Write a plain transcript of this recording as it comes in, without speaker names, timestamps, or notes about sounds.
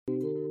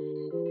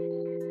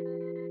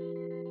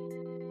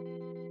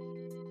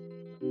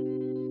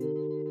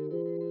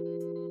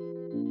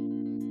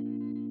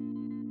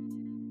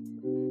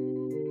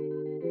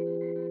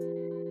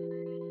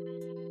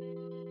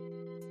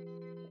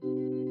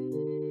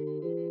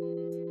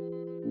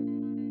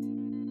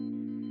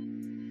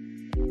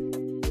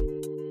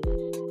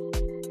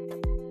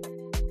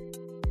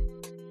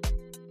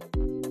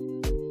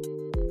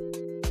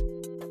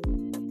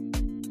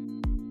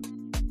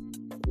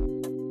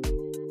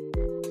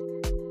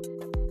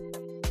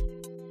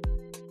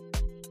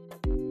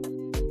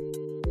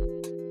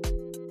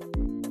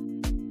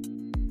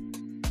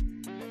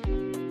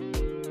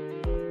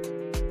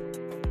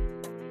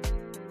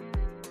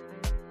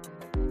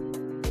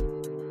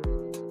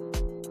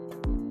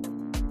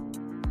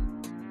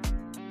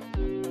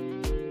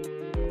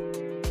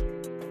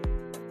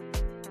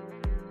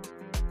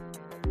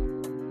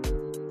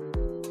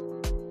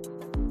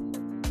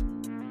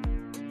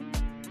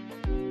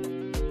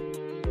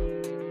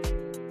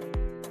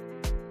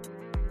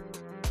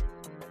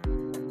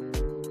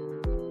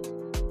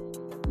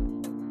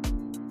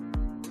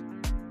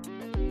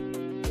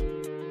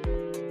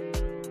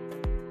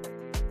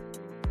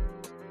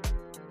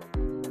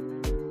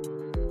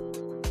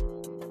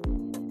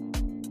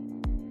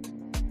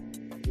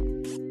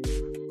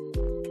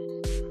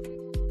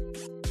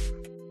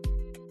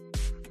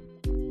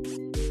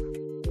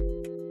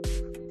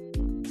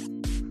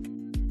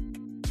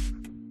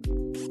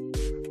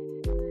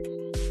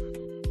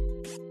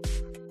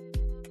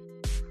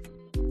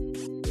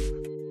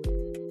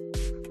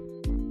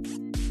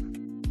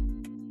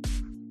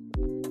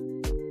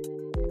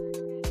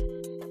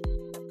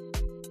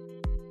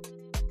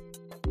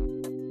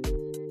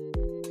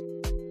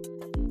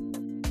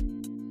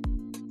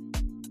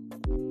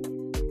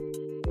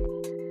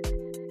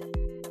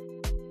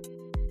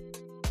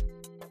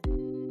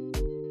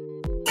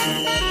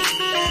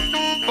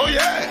Oh,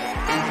 yeah.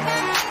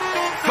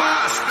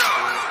 Faster.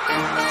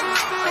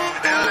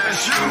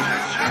 LSU.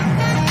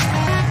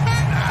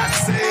 I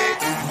said,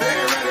 they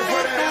ain't ready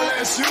for the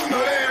LSU. No,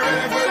 they ain't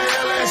ready for the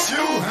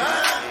LSU,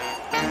 huh?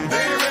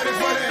 They ain't ready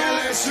for the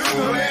LSU.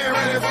 No, they ain't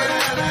ready for the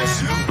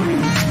LSU.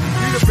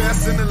 We the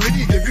best in the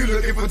league if you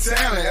looking for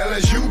talent.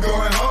 LSU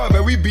going hard,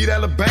 but we beat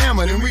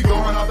Alabama, then we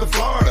going out to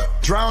Florida.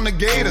 Drown the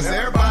Gators,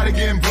 everybody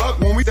getting bucked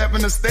when we step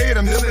in the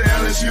stadium. This the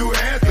LSU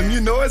anthem, you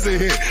know it's a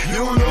hit. You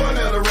don't know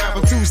another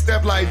rapper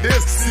two-step like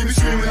this. See me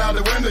screaming out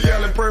the window,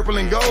 yelling purple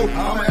and gold.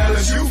 I'm an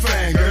LSU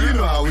fan, girl, you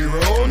know how we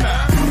roll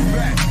now.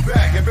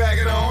 Back and back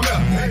it on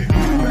up, hey.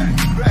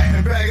 Back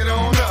and back it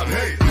on up,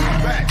 hey.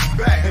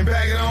 Back and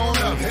back it on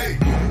up, hey.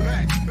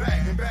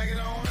 Back and back it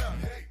on up,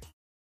 hey.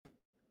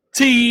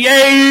 T.A.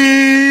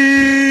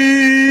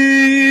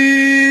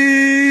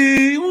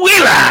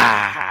 Wheeler.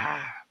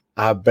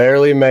 I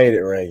barely made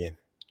it, Reagan.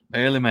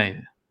 Barely made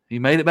it. He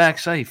made it back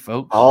safe,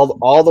 folks.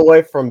 All the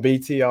way from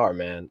BTR,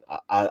 man.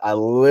 I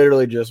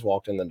literally just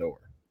walked in the door.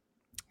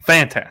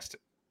 Fantastic.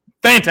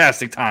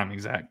 Fantastic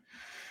timing, Zach.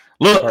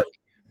 Look,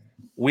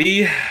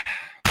 we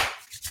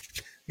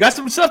got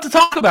some stuff to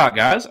talk about,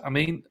 guys. I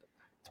mean,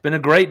 it's been a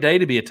great day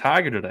to be a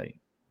Tiger today.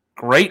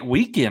 Great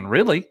weekend,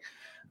 really.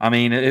 I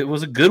mean, it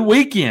was a good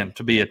weekend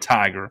to be a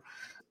Tiger.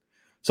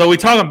 So we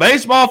talking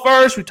baseball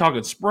first? We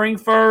talking spring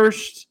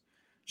first?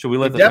 Should we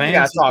let the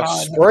fans talk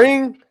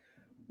spring?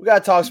 We got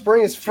to talk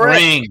spring. It's fresh.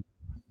 Spring.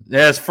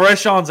 Yeah, it's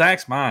fresh on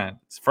Zach's mind.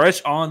 It's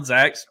fresh on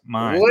Zach's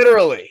mind.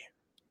 Literally.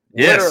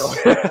 Yes.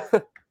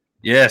 Literally.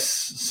 Yes.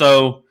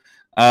 So,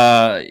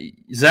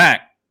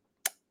 Zach,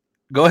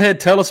 go ahead.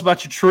 Tell us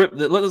about your trip.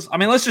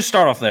 Let's just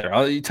start off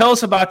there. Tell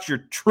us about your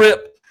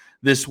trip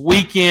this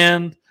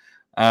weekend.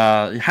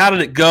 How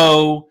did it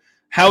go?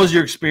 How was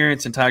your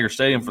experience in Tiger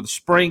Stadium for the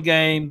spring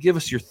game? Give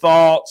us your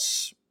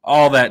thoughts,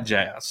 all that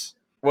jazz.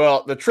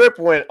 Well, the trip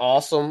went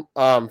awesome.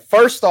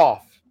 First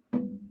off,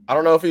 I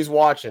don't know if he's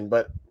watching,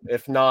 but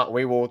if not,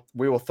 we will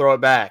throw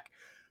it back.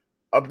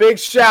 A big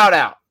shout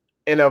out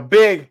and a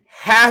big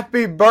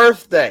happy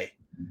birthday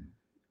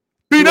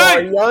to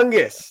our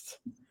youngest,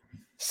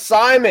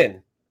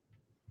 Simon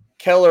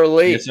Keller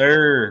Lee. Yes,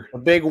 sir. A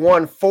big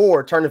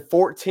 1-4, turning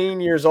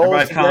 14 years old.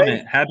 Everybody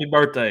comment. Happy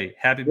birthday.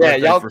 Happy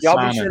birthday. Yeah, for y'all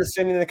Simon. be sure to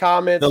send in the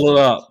comments. Fill it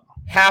up.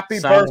 Happy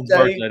Simon's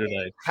birthday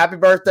today. Happy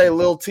birthday,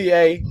 Lil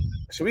TA.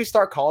 Should we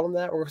start calling him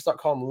that? Or we're going to start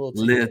calling him Lil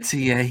TA? Lil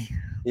TA.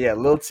 Yeah,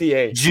 Lil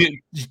TA.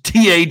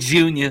 TA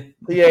Junior.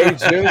 TA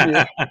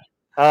Junior.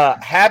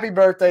 Happy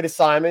birthday to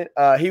Simon.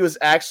 He was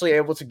actually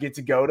able to get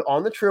to go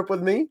on the trip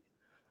with me.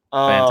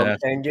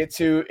 And get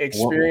to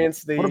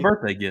experience what a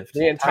birthday gift.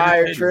 the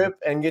entire trip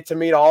and get to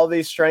meet all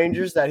these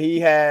strangers that he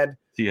had.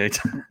 TA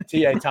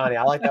Tiny.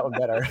 I like that one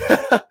better.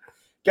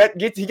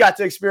 He got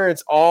to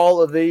experience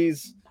all of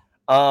these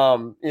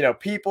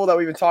people that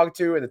we've been talking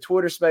to in the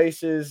Twitter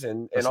spaces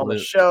and on the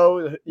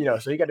show,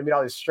 so he got to meet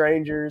all these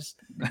strangers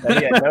that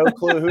he had no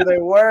clue who they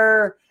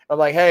were. I'm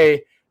like,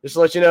 hey, just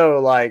to let you know,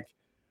 like,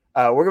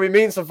 we're going to be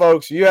meeting some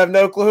folks. You have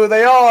no clue who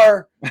they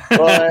are,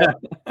 but,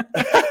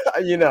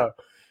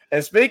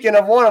 And speaking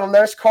of one of them,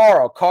 there's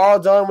Carl. Carl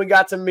Dunn, we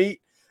got to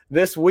meet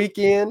this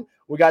weekend.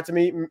 We got to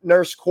meet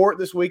Nurse Court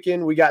this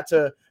weekend. We got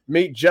to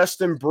meet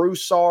Justin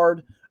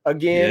Broussard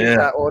again,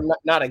 or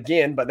not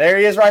again, but there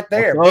he is right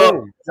there.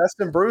 Boom.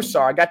 Justin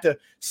Broussard. I got to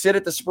sit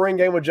at the spring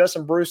game with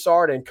Justin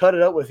Broussard and cut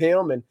it up with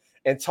him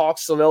and talk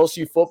some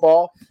LSU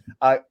football.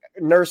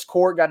 Nurse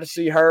Court, got to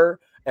see her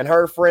and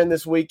her friend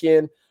this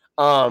weekend.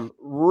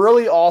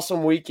 Really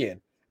awesome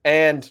weekend.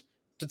 And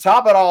to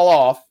top it all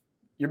off,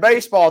 your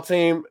baseball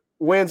team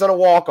wins on a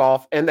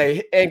walk-off, and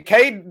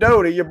K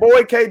Doty, your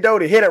boy K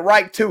Doty, hit it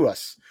right to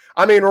us.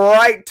 I mean,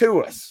 right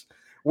to us.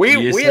 We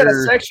had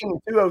a section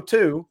in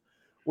 202.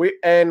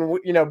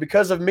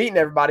 Because of meeting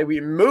everybody,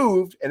 we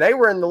moved, and they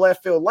were in the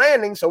left field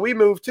landing, so we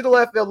moved to the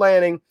left field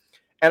landing,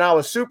 and I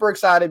was super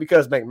excited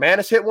because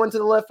McManus hit one to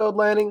the left field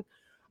landing,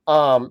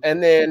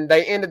 and then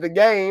they ended the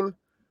game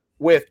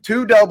with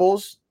two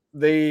doubles.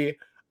 The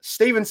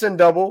Stevenson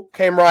double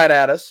came right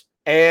at us,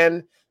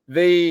 and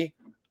the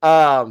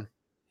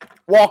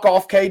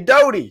walk-off K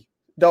Doty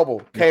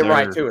double came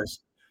right to us.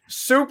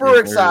 Super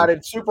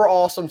excited, super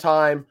awesome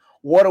time.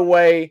 What a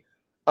way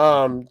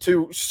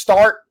to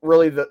start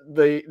really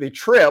the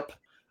trip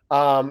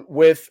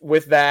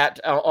with that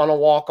on a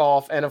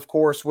walk-off, and of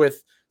course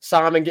with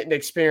Simon getting to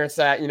experience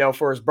that,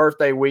 for his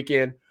birthday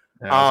weekend.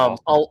 Awesome.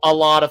 A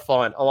lot of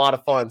fun.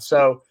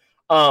 So,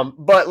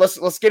 but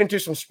let's get into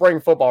some spring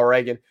football,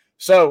 Reagan.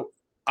 So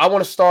I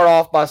want to start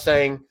off by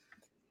saying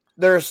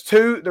there's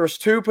two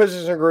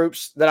position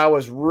groups that I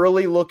was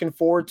really looking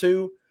forward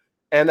to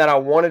and that I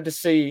wanted to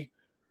see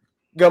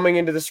coming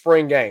into the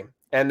spring game.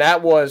 And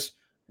that was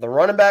the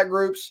running back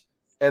groups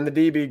and the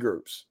DB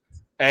groups.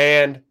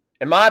 And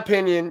in my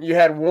opinion, you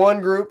had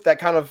one group that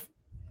kind of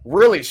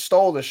really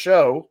stole the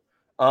show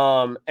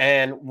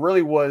and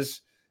really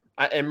was,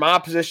 in my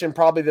position,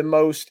 probably the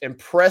most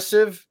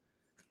impressive,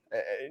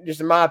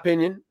 just in my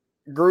opinion,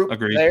 group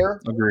there.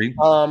 Agreed.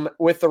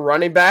 With the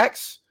running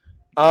backs.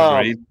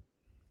 Agreed.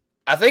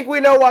 I think we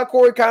know why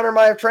Corey Connor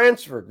might have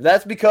transferred.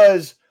 That's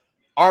because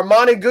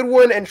Armani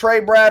Goodwin and Trey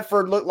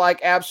Bradford looked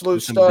like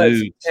absolute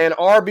studs, dudes. and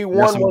RB1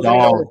 wasn't even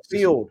on the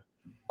field.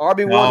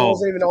 RB1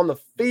 wasn't even on the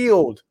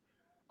field.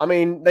 I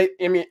mean,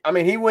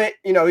 he went.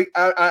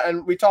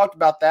 And we talked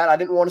about that. I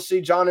didn't want to see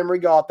John Emery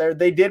go out there.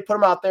 They did put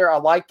him out there. I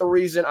like the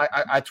reason.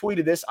 I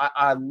tweeted this.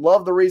 I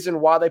love the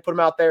reason why they put him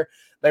out there.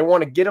 They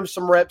want to get him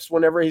some reps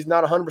whenever he's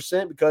not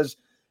 100% because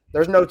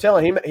there's no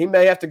telling. He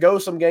may have to go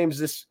some games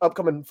this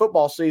upcoming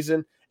football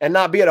season and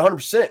not be at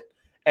 100%.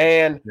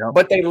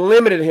 But they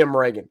limited him,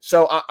 Reagan.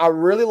 So I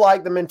really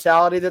like the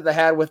mentality that they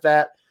had with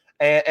that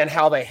and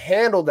how they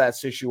handled that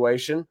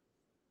situation.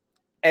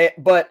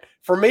 But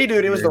for me,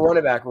 dude, it was the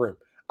running back room.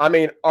 I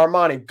mean,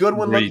 Armani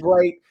Goodwin looked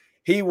great.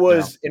 He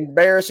was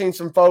embarrassing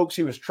some folks.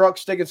 He was truck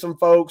sticking some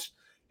folks.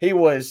 He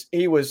was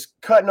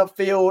cutting up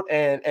field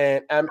and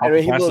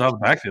he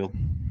looked backfield.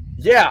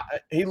 Yeah,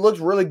 he looked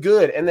really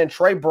good. And then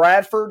Trey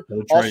Bradford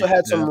also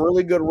had some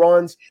really good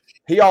runs.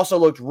 He also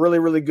looked really,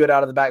 really good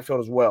out of the backfield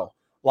as well.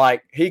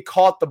 Like he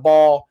caught the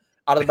ball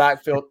out of the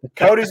backfield.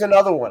 Cody's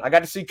another one. I got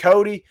to see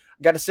Cody.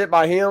 I got to sit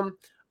by him.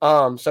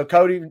 So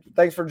Cody,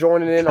 thanks for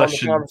joining in on the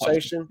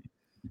conversation.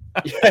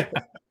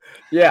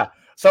 Yeah.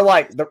 So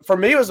for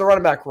me, it was the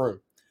running back room.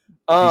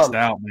 He's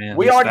out, man.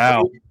 We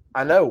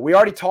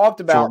already talked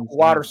about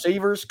wide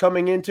receivers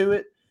coming into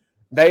it.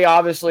 They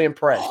obviously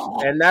impressed,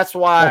 and that's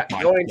why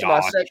going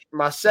to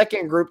my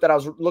second group that I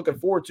was looking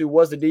forward to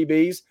was the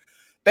DBs.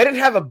 They didn't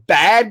have a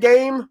bad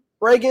game,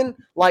 Reagan.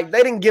 Like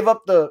they didn't give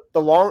up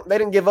they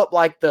didn't give up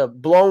like the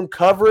blown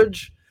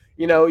coverage.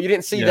 You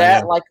didn't see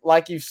that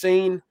like you've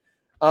seen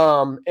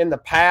in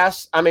the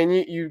past. I mean,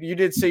 you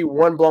did see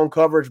one blown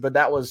coverage, but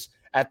that was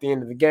at the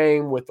end of the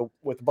game with a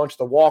bunch of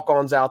the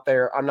walk-ons out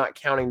there. I'm not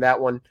counting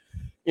that one.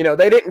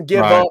 They didn't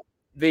give up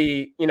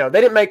they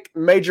didn't make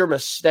major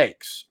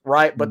mistakes,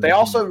 right? But they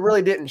also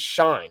really didn't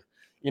shine.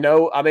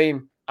 I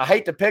mean, I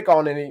hate to pick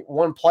on any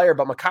one player,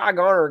 but Mekhi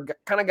Garner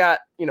kind of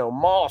got,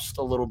 mossed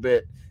a little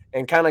bit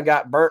and kind of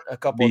got burnt a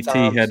couple of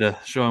times. BT had to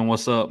show him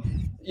what's up.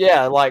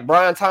 Yeah, like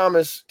Brian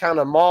Thomas kind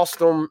of mossed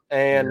him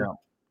and,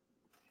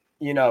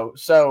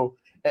 so,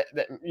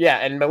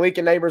 and Malik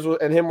and Neighbors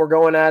and him were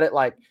going at it.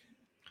 Like,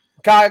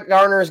 Mekhi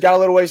Garner's got a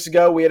little ways to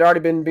go. We had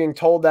already been being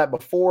told that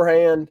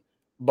beforehand.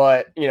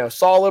 But,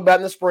 saw a little bit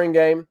in the spring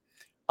game.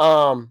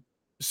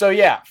 So,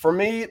 yeah, for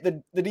me,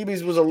 the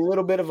DBs was a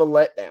little bit of a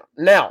letdown.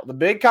 Now, the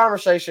big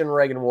conversation,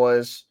 Reagan,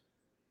 was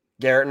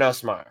Garrett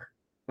Nussmeier,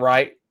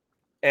 right?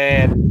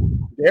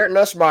 And Garrett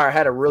Nussmeier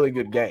had a really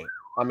good game.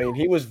 I mean,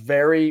 he was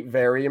very,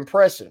 very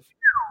impressive.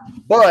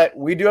 But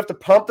we do have to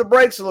pump the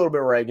brakes a little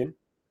bit, Reagan.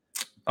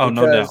 Oh,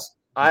 no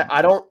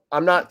doubt.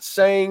 I'm not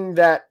saying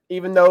that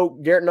even though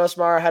Garrett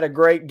Nussmeier had a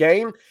great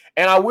game,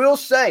 and I will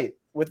say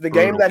with the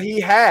game that he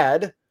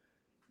had,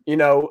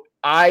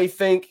 I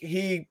think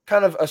he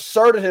kind of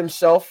asserted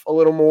himself a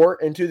little more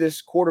into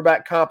this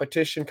quarterback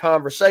competition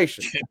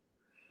conversation.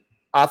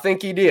 I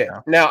think he did.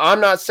 Yeah. Now,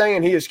 I'm not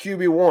saying he is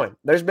QB1.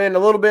 There's been a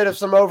little bit of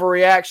some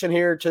overreaction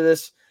here to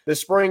this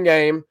spring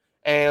game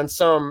and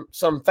some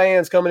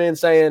fans coming in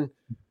saying,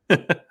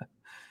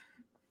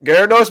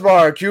 Garrett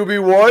Nussmeier,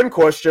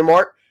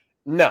 QB1, ?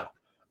 No.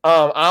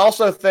 I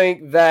also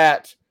think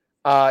that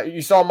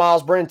you saw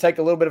Miles Brennan take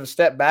a little bit of a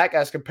step back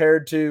as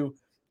compared to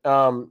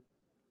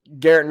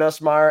Garrett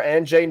Nussmeier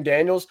and Jaden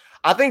Daniels.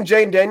 I think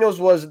Jaden Daniels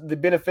was the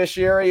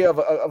beneficiary of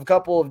a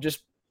couple of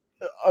just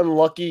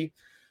unlucky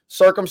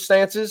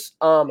circumstances.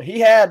 He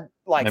had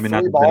maybe 3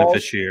 not balls.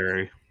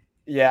 Beneficiary.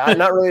 Yeah,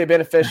 not really a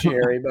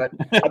beneficiary, but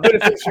a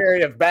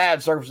beneficiary of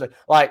bad circumstances.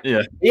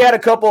 He had a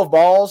couple of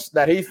balls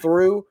that he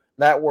threw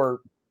that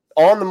were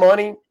on the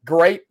money,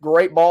 great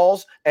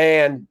balls,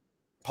 and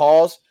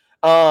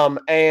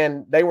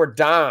and they were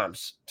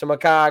dimes to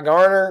Mekhi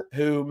Garner,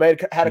 who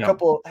had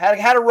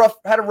a rough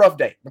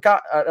day.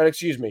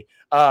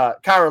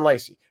 Kyron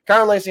Lacy.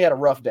 Kyron Lacy had a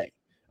rough day.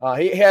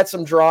 He had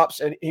some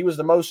drops, and he was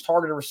the most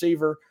targeted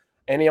receiver,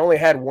 and he only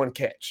had 1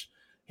 catch.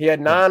 He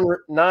had nine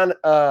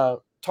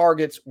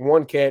targets,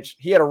 1 catch.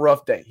 He had a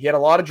rough day. He had a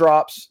lot of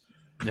drops.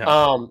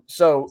 Yeah.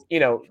 So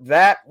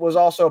that was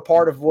also a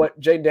part of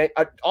what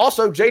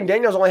Jaden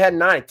Daniels only had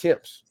 9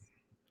 attempts.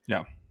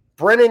 Yeah.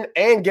 Brennan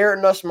and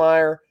Garrett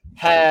Nussmeier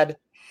had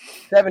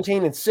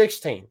 17 and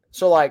 16.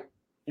 So,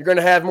 you're going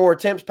to have more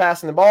attempts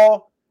passing the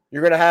ball.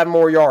 You're going to have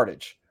more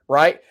yardage,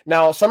 right?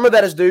 Now, some of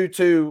that is due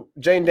to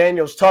Jaden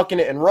Daniels tucking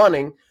it and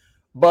running.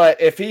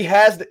 But if he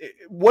has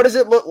 – what does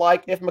it look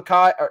like if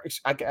I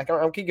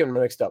keep getting them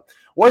mixed up.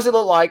 What does it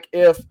look like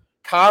if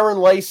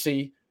Kyron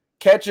Lacy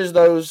catches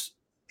those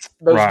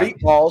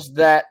deep balls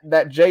that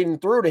Jaden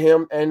threw to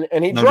him and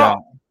he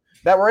dropped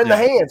that were in the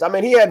hands? I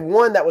mean, he had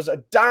one that was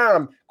a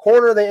dime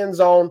corner of the end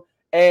zone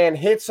and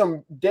hit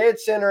some dead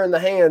center in the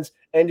hands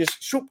and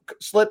just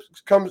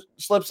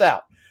slips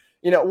out.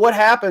 What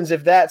happens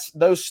if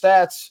those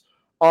stats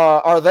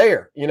are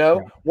there?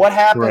 What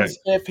happens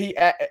if he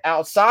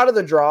outside of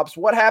the drops?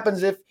 What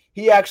happens if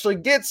he actually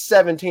gets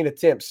 17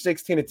 attempts,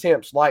 16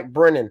 attempts like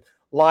Brennan,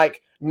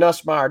 like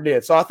Nussmeier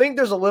did? So I think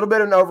there's a little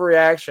bit of an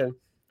overreaction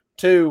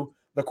to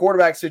the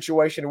quarterback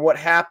situation and what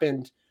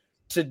happened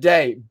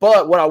today.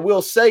 But what I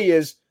will say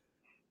is,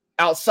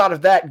 outside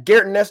of that,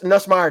 Garrett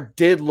Nussmeier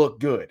did look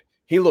good.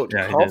 He looked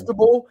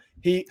comfortable.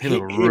 He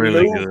looked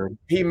really good.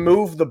 He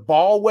moved the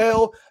ball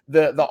well.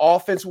 The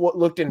offense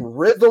looked in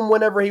rhythm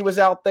whenever he was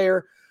out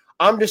there.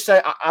 I'm just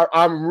saying,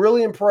 I'm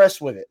really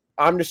impressed with it.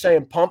 I'm just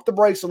saying, pump the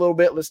brakes a little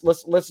bit.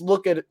 Let's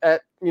look at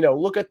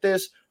look at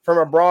this from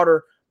a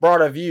broader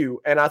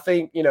view. And I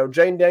think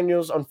Jane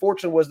Daniels,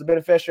 unfortunately, was the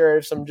beneficiary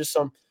of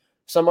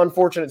some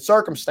unfortunate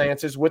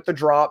circumstances with the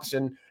drops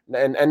and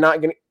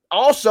not getting.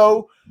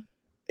 Also,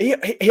 he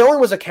only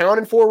was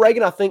accounted for,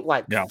 Reagan, I think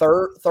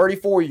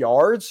 34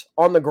 yards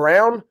on the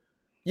ground.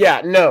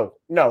 Yeah, no,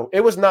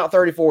 it was not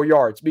 34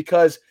 yards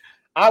because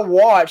I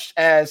watched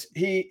as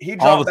he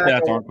dropped all the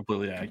back. Stats aren't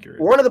completely accurate.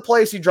 One of the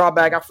plays he dropped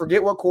back, I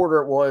forget what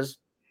quarter it was.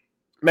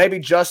 Maybe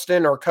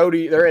Justin or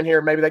Cody, they're in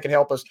here. Maybe they can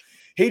help us.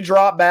 He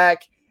dropped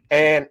back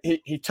and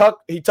he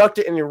tucked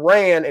it and he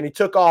ran and he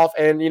took off.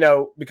 And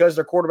because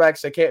they're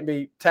quarterbacks, they can't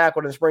be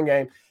tackled in the spring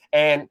game.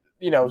 And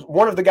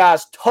one of the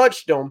guys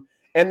touched him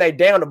and they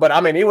downed him. But I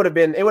mean, it would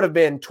have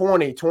been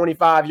 20,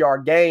 25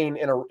 yard gain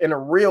in a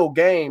real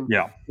game.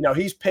 Yeah.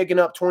 He's picking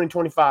up 20,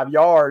 25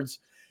 yards,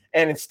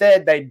 and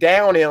instead they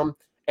down him.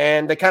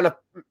 And they kind of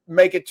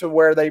make it to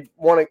where they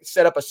want to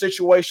set up a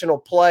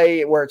situational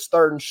play where it's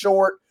 3rd and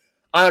short.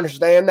 I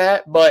understand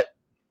that, but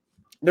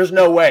there's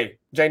no way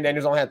Jane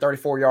Daniels only had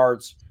 34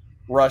 yards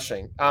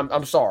rushing.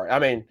 I'm sorry. I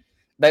mean,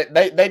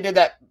 they did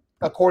that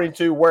according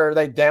to where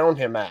they downed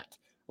him at.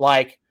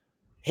 Like,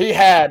 he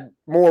had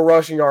more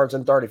rushing yards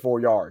than 34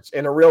 yards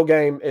in a real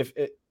game.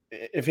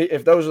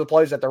 If those are the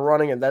plays that they're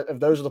running and if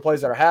those are the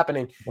plays that are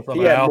happening, he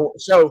had more.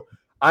 So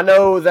I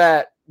know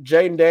that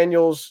Jaden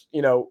Daniels,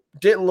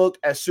 didn't look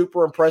as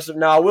super impressive.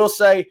 Now, I will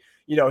say,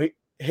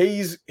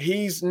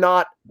 he's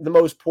not the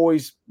most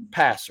poised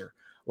passer.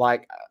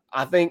 Like,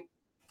 I think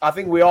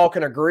we all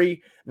can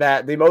agree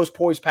that the most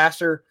poised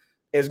passer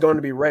is going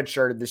to be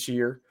redshirted this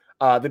year.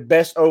 The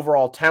best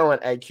overall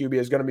talent at QB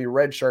is going to be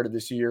redshirted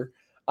this year,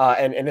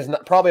 and is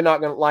probably not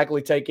going to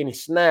likely take any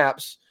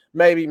snaps.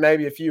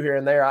 Maybe a few here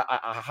and there.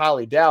 I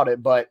highly doubt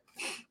it, but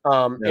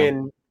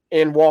in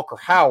Walker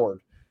Howard.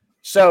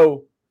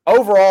 So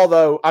overall,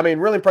 though, I mean,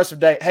 really impressive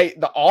day. Hey,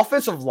 the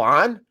offensive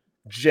line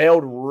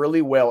gelled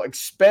really well,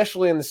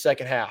 especially in the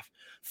second half.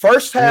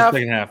 First half,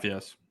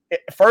 yes.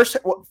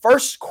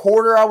 First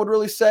quarter, I would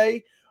really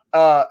say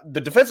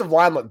the defensive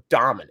line looked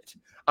dominant.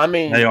 I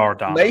mean, they are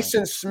dominant.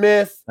 Mason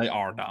Smith, they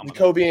are dominant.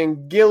 Jacoby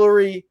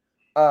Guillory,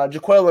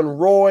 Jaquelin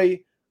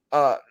Roy,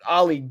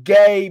 Ali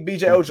Gay,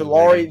 BJ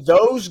Ojolari,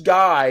 those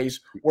guys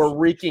were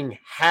wreaking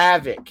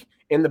havoc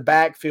in the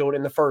backfield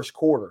in the first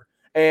quarter.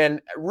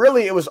 And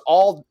really, it was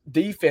all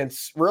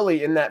defense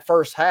really in that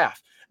first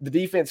half. The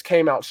defense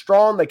came out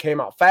strong. They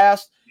came out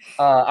fast.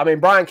 I mean,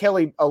 Brian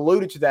Kelly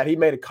alluded to that. He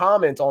made a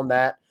comment on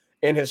that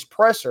in his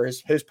presser,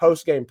 his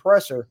post-game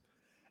presser.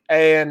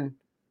 And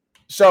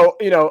so,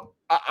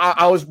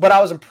 I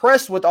was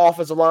impressed with the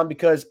offensive line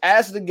because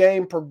as the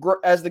game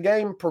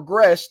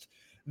progressed,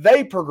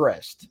 they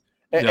progressed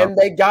and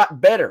they got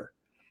better.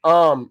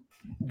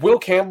 Will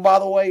Campbell, by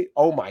the way,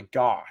 oh my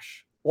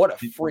gosh, what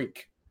a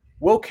freak!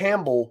 Will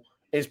Campball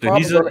is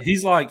probably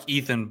he's like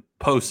Ethan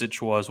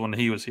Posich was when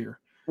he was here.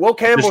 Will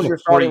Campbell's your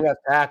starting left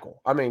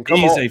tackle. I mean,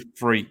 he's a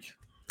freak.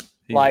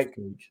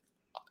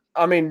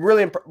 I mean,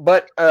 really,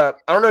 but I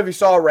don't know if you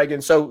saw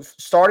Reagan. So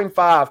starting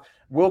 5,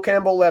 Will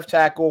Campbell left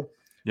tackle.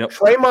 Yep.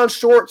 Traymon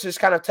Shorts is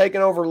kind of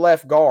taking over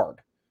left guard.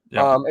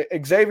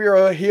 Yep.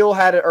 Xavier Hill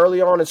had it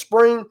early on in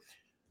spring.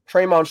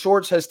 Traymon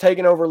Shorts has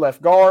taken over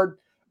left guard.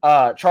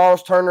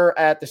 Charles Turner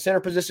at the center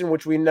position,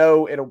 which we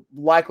know it'll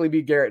likely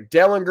be Garrett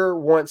Dellinger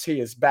once he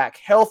is back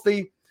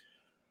healthy.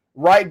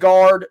 Right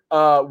guard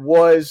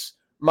was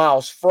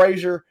Miles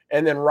Frazier,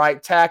 and then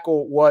right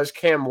tackle was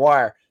Cam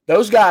Wire.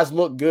 Those guys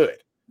look good.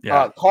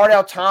 Yeah.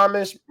 Cardell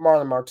Thomas,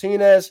 Marlon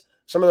Martinez,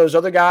 some of those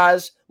other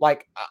guys.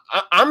 Like,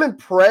 I'm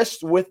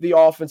impressed with the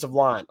offensive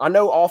line. I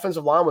know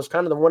offensive line was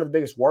kind of one of the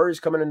biggest worries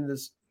coming into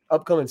this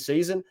upcoming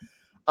season.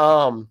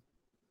 Now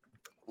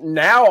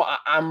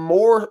I'm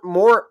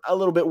more a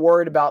little bit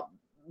worried about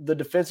the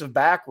defensive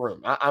back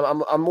room.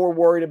 I'm more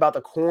worried about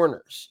the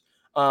corners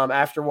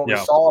after what we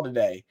saw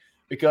today,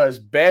 because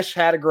Besh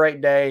had a great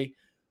day.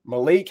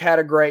 Malik had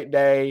a great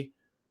day.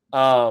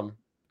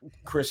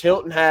 Chris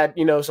Hilton had,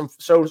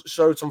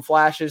 showed some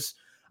flashes.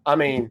 I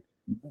mean,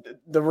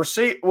 the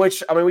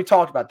we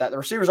talked about that. The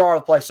receivers are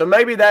the play. So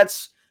maybe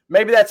that's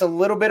a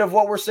little bit of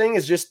what we're seeing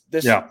is just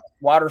this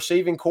wide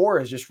receiving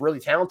core is just really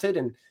talented,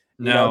 and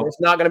there's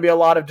not going to be a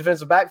lot of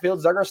defensive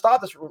backfields. They're going to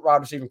stop this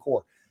wide receiving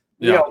core.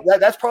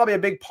 That's probably a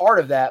big part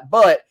of that.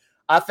 But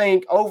I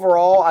think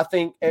overall,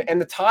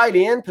 and the tight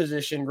end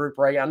position group,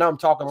 Ray, I know I'm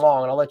talking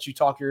long, and I'll let you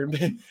talk here in a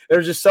bit.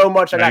 There's just so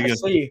much I got to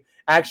see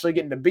actually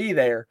getting to be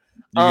there.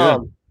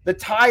 The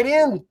tight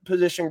end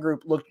position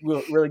group looked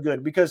really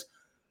good because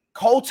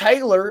Cole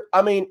Taylor,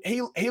 I mean,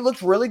 he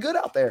looked really good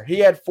out there. He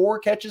had 4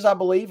 catches, I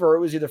believe, or it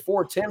was either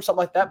 4 attempts, something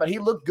like that, but he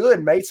looked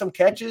good, made some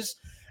catches,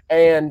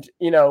 and,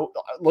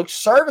 looked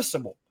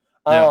serviceable.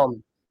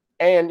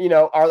 And it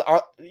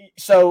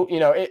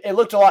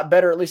looked a lot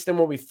better, at least than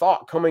what we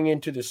thought coming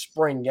into the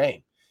spring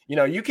game.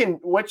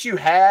 What you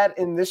had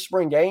in this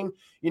spring game,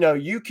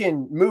 you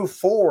can move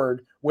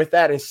forward with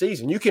that in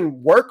season. You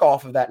can work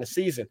off of that in a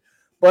season.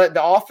 But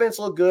the offense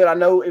looked good. I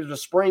know it was a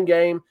spring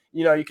game.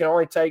 You can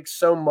only take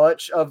so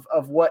much of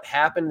what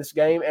happened in this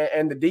game.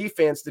 And the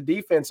defense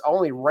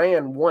only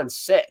ran one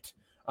set.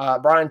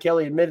 Brian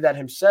Kelly admitted that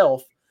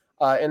himself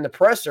in the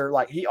presser.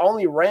 Like, he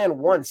only ran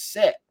one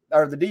set,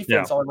 or the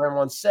defense only ran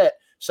one set.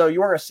 So you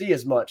weren't going to see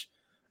as much.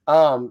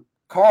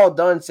 Carl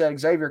Dunn said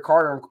Xavier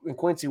Carter and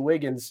Quincy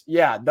Wiggins.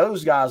 Yeah,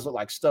 those guys look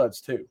like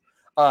studs too.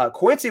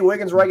 Quincy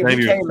Wiggins, Reagan,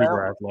 he came out.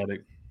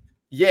 Athletic.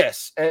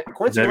 Yes, and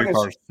Quincy Wiggins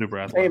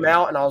super came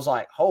out, and I was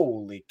like,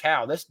 "Holy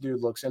cow, this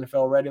dude looks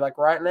NFL ready!" Like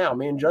right now,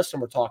 me and Justin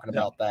were talking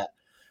about that.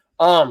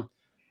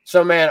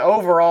 So man,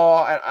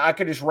 overall, I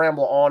could just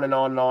ramble on and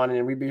on and on,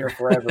 and we'd be here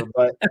forever.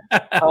 But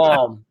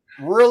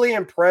really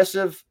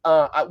impressive.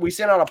 We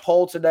sent out a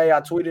poll today. I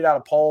tweeted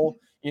out a poll.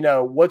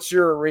 What's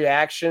your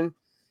reaction?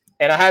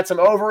 And I had some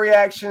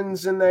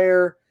overreactions in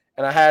there,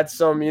 and I had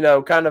some,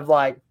 kind of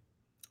like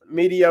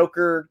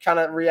mediocre kind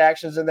of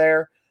reactions in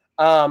there.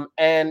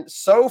 And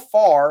so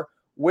far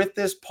with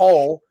this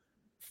poll,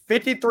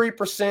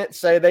 53%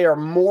 say they are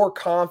more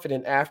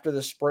confident after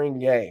the spring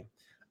game.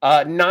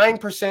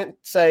 9%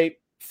 say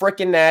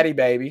freaking natty,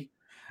 baby.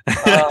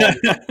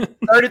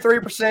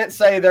 33%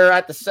 say they're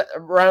at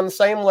around the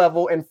same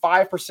level, and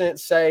 5%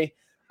 say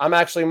I'm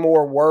actually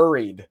more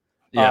worried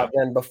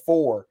than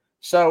before.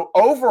 So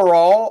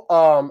overall,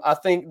 I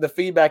think the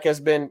feedback has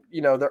been,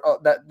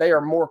 that they are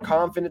more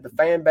confident. The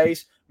fan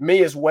base,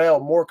 me as well,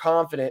 more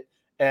confident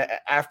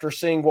after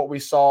seeing what we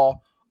saw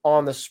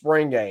on the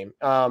spring game.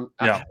 I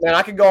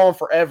could go on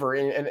forever,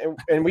 and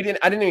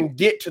I didn't even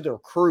get to the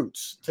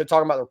recruits, to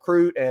talk about the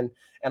recruit and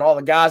all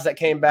the guys that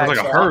came back. There's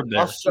like a herd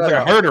there. There's like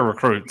a herd of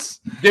recruits,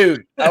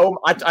 dude.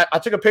 I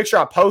took a picture.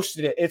 I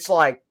posted it. It's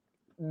like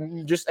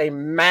just a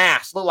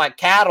mass, look like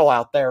cattle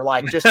out there,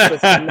 like just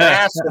this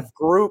massive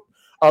group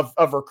of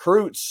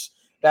recruits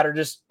that are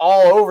just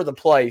all over the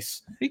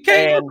place. He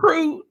can't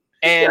recruit.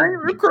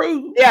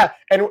 Yeah,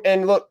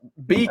 and look,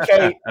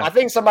 BK. I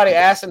think somebody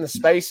asked in the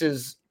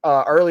spaces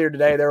earlier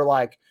today. They were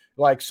like,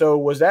 so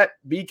was that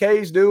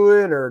BK's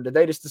doing, or did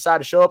they just decide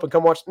to show up and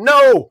come watch?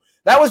 No,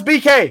 that was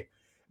BK.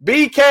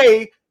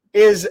 BK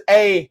is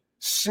a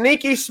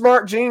sneaky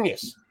smart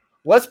genius.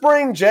 Let's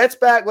bring Jets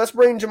back. Let's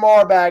bring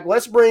Jamar back.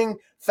 Let's bring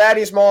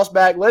Thaddeus Moss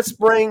back. Let's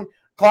bring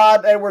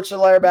Clyde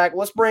Edwards-Helaire back.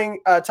 Let's bring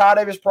Ty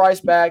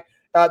Davis-Price back.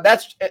 And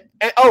let's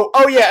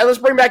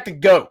bring back the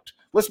GOAT.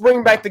 Let's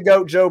bring back the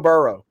GOAT, Joe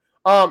Burrow.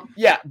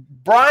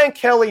 Brian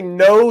Kelly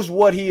knows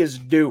what he is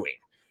doing.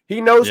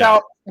 He knows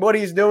what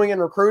he's doing in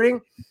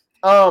recruiting.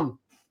 I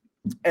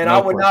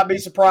would not be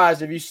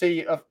surprised if you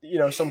see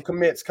some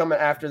commits coming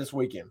after this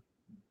weekend.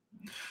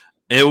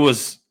 It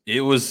was.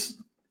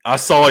 I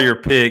saw your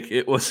pick.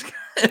 It was.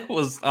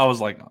 I was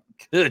like,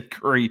 good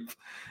grief.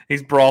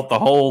 He's brought the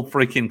whole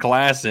freaking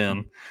class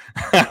in.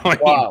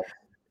 Wow.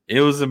 It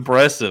was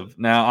impressive.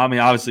 Now,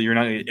 obviously you're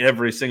not going to get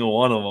every single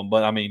one of them,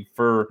 but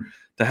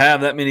to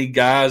have that many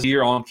guys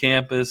here on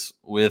campus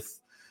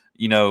with,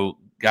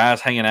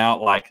 guys hanging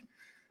out like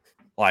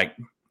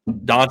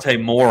Dante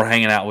Moore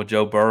hanging out with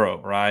Joe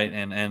Burrow, right?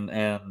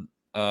 And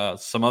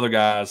some other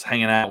guys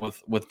hanging out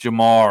with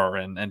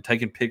Jamar and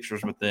taking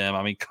pictures with them.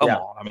 Come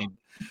on.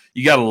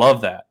 You got to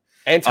love that.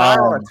 And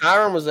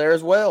Tyron was there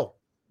as well.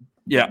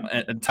 Yeah,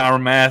 and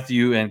Tyrann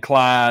Mathieu and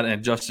Clyde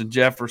and Justin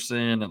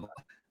Jefferson and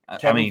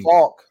Kevin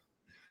Falk.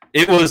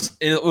 It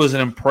was an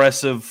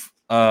impressive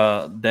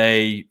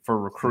day for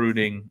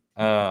recruiting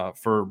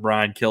for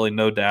Brian Kelly,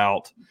 no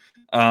doubt.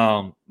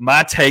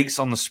 My takes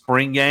on the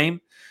spring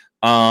game,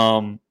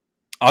 I'll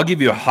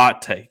give you a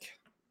hot take.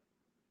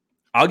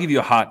 Oh,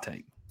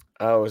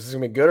 is this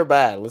going to be good or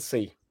bad? Let's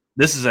see.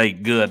 This is a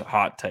good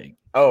hot take.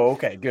 Oh,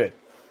 okay, good.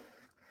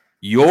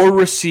 Your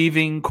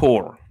receiving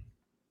core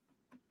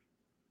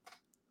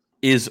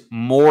is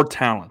more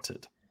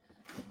talented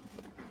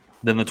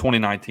than the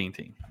 2019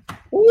 team.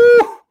 Woo!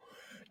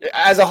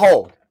 As a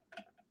whole,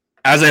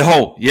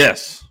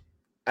 yes.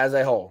 As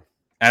a whole,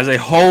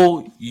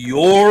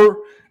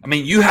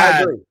 you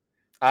had.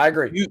 I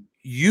agree.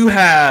 You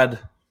had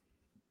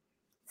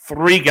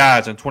 3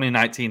 guys in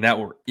 2019 that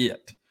were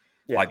it.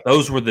 Yeah. Like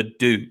those were the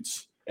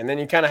dudes. And then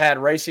you kind of had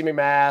Racey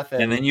McMath,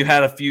 and then you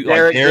had a few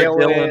Derek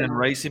Dillon and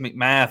Racey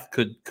McMath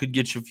could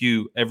get you a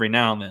few every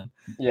now and then.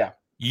 Yeah.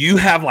 You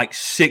have like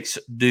 6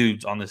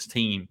 dudes on this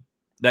team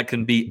that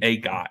can be a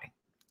guy.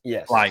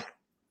 Yes. Like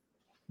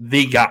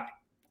the guy.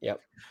 Yep.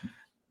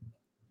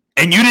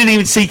 And you didn't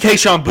even see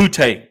Kayshon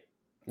Boutte.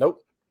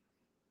 Nope.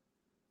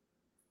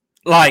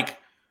 Like,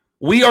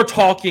 we are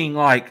talking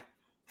like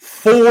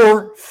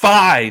 4,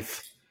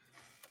 5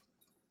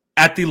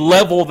 at the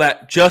level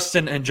that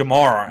Justin and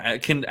Jamar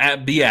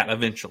can be at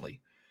eventually.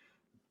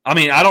 I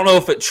don't know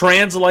if it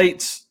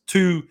translates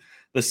to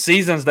the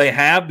seasons they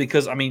have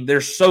because,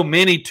 there's so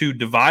many to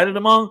divide it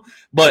among.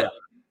 But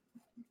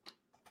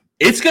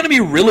it's going to be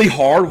really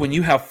hard when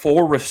you have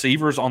 4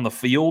 receivers on the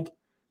field,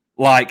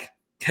 like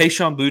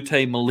Kayshon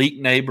Boutte, Malik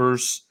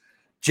Neighbors,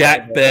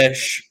 Jack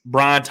Besh,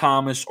 Brian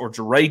Thomas, or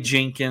Jeray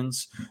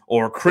Jenkins,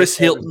 or Chris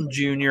Hilton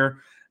Jr.,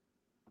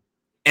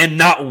 and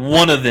not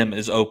one of them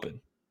is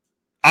open.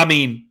 I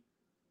mean,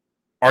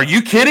 are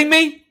you kidding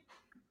me?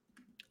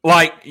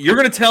 Like, you're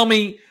going to tell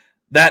me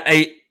that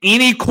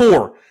any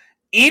core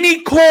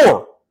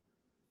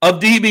of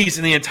DBs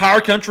in the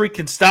entire country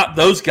can stop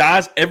those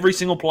guys every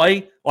single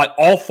play, like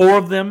all four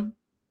of them?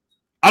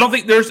 I don't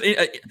think there's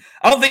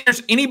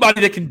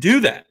anybody that can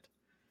do that.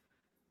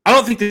 I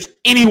don't think there's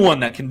anyone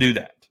that can do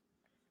that.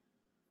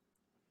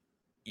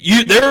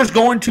 There's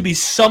going to be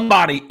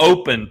somebody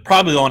open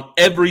probably on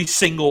every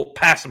single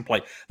passing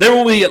play. There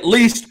will be at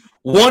least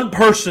one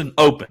person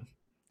open.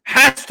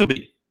 Has to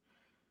be.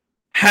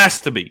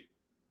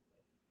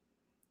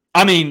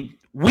 I mean,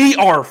 we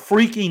are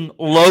freaking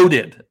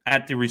loaded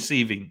at the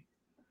receiving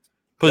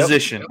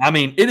position. Yep. I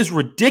mean, it is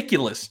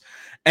ridiculous.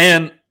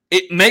 And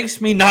it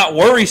makes me not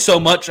worry so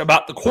much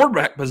about the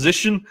quarterback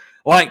position.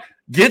 Like,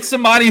 get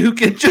somebody who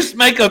can just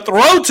make a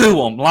throw to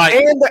them. Like,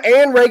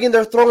 and Reagan,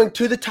 they're throwing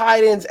to the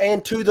tight ends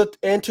and to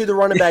the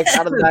running backs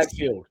out of the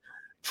backfield.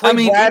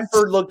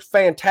 Bradford looked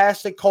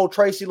fantastic. Cole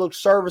Tracy looked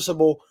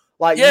serviceable.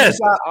 Like, you've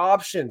got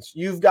options.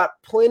 You've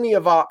got plenty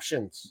of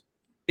options.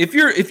 If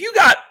you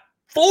got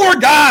four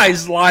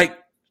guys like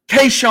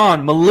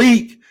Kayshon,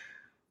 Malik,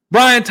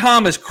 Brian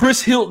Thomas,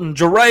 Chris Hilton,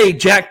 Jeray,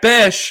 Jack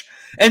Besh,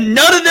 and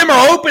none of them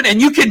are open,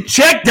 and you can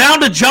check down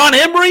to John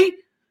Emery,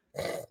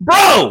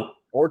 bro.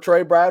 Or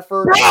Trey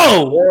Bradford,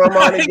 bro. Or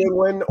Amani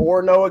Goodwin,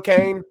 or Noah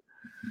Kane.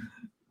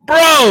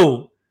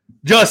 Bro.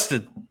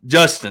 Justin.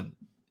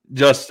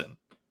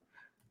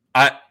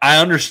 I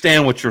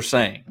understand what you're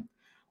saying.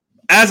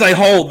 As a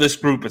whole, this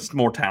group is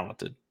more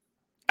talented.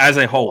 As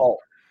a whole.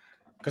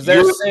 Because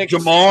there's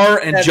Jamar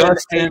and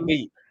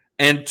Justin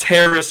and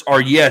Terrace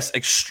are, yes,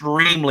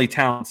 extremely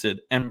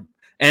talented and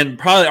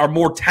probably are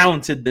more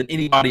talented than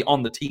anybody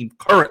on the team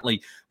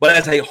currently. But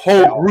as a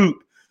whole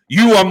group,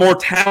 you are more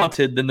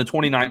talented than the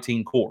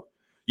 2019 core.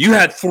 You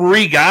had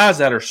three guys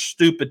that are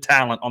stupid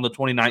talent on the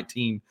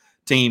 2019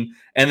 team.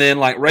 And then,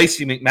 like,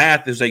 Racy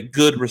McMath is a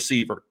good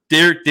receiver.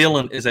 Derek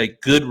Dillon is a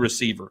good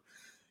receiver.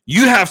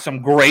 You have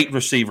some great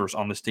receivers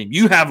on this team.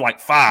 You have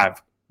like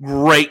 5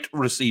 great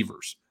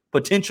receivers,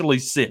 potentially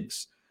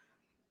 6.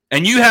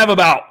 And you have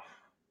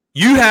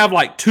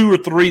like 2 or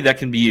 3 that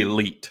can be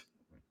elite.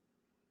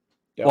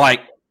 Yep.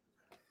 Like,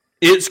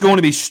 it's going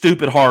to be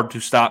stupid hard to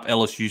stop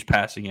LSU's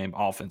passing game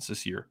offense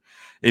this year.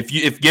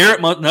 If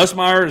Garrett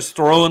Nussmeier is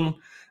throwing,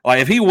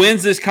 like, if he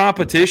wins this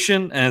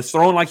competition and is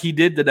throwing like he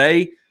did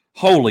today,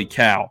 holy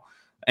cow.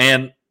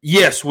 And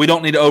yes, we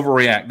don't need to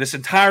overreact. This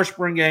entire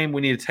spring game,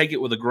 we need to take it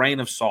with a grain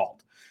of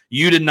salt.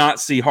 You did not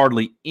see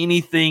hardly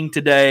anything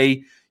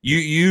today.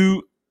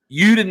 You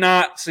did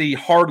not see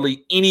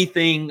hardly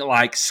anything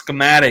like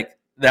schematic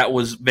that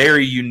was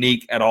very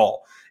unique at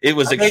all. It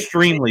was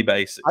extremely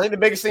basic. I think the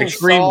biggest thing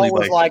saw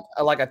was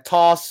like a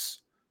toss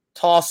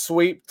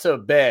sweep to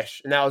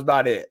Besh, and that was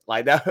about it.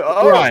 Like that.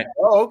 Right.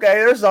 Oh, okay.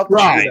 There's something.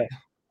 Right.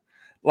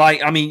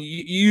 Like, I mean,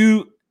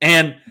 you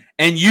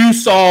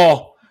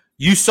saw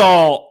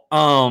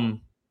on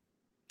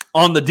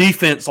the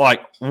defense, like,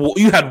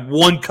 you had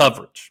one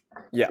coverage.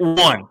 Yeah.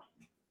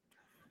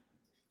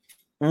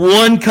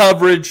 One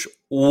coverage,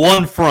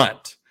 one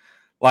front.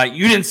 Like,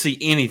 you didn't see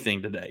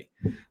anything today.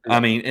 I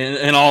mean,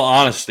 in all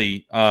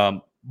honesty.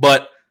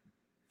 But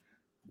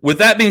with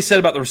that being said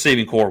about the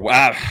receiving core,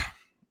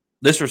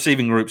 this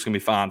receiving group's going to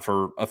be fine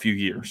for a few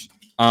years.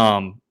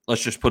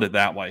 Let's just put it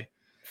that way.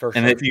 For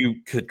and sure.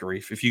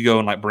 if you go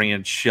and like bring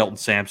in Shelton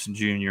Sampson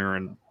Jr.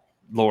 and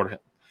Lord,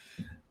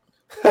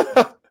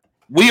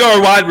 we are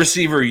a wide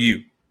receiver.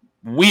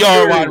 We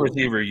are a wide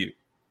receiver.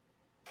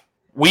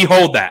 We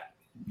hold that,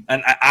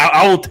 and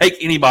I will take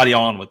anybody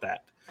on with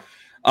that.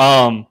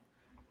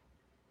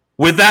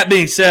 With that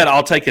being said,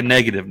 I'll take a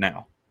negative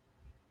now.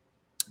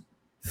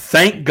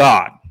 Thank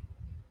God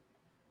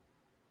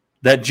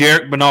that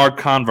Jarek Bernard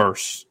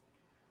Converse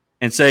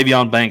and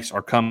Savion Banks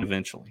are coming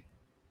eventually.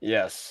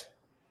 Yes.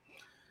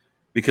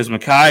 Because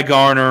Mekhi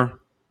Garner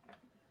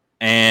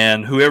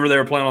and whoever they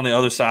were playing on the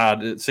other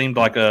side, it seemed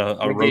like a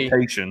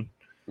rotation.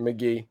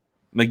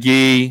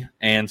 McGee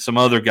and some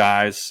other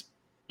guys.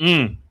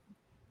 It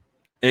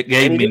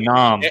gave me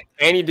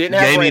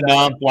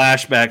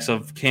flashbacks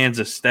of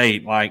Kansas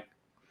State. Like,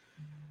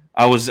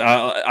 I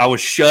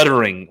was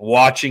shuddering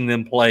watching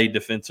them play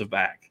defensive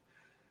back.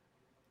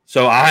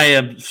 So I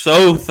am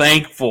so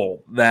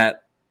thankful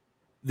that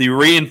the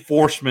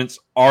reinforcements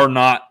are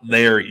not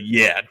there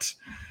yet,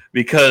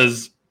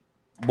 because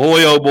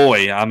boy, oh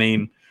boy, I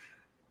mean,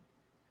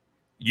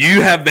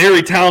 you have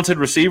very talented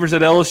receivers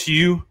at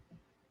LSU,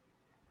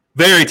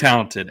 very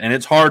talented, and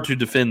it's hard to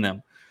defend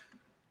them.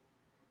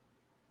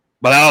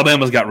 But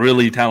Alabama's got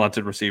really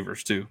talented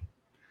receivers too.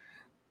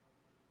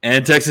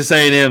 And Texas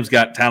A&M's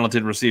got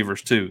talented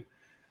receivers too.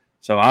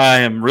 So I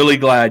am really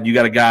glad you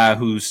got a guy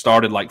who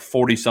started like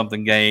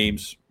 40-something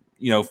games,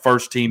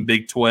 first team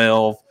Big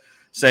 12,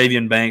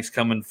 Savion Banks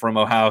coming from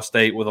Ohio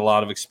State with a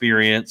lot of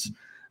experience.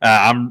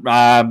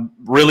 I'm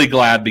really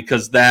glad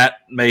because that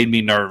made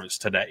me nervous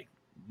today.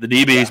 The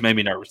DBs made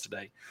me nervous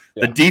today.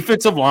 Yeah. The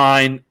defensive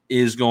line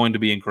is going to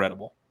be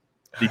incredible.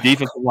 The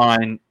defensive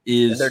line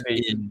is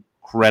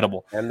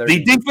incredible.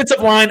 The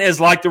defensive line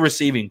is like the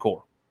receiving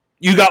core.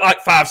 You got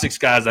like 5-6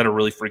 guys that are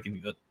really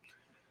freaking good.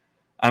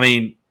 I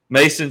mean,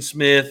 Mason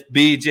Smith,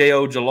 B.J.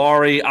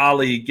 Ojolari,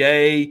 Ali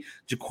Gay,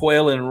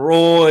 Jaquelin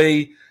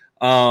Roy,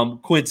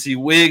 Quincy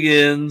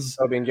Wiggins.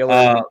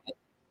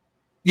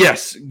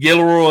 Yes,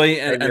 Gilroy,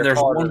 and there's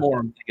Carter. One more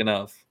I'm thinking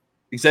of.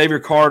 Xavier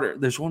Carter.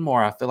 There's one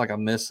more I feel like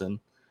I'm missing.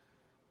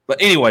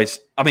 But anyways,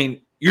 I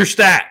mean, you're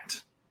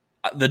stacked.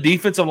 The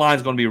defensive line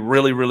is going to be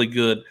really, really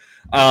good.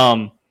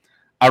 I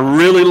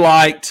really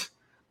liked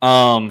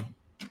Greg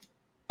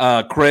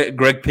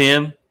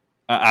Penn.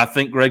 I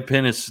think Greg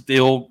Penn is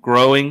still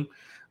growing.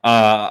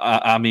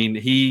 I mean,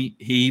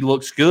 he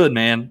looks good,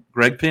 man.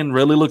 Greg Penn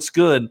really looks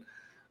good.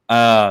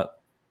 But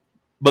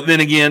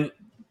then again,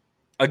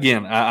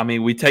 I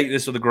mean, we take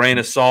this with a grain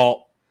of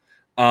salt.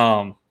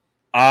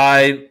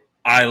 I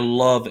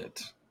love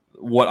it.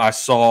 What I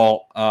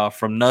saw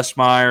from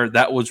Nussmeier,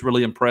 that was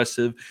really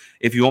impressive.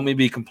 If you want me to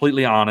be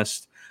completely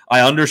honest,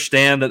 I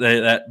understand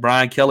that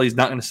Brian Kelly's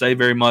not going to say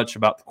very much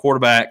about the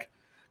quarterback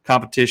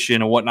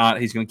competition and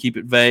whatnot. He's going to keep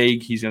it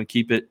vague. He's going to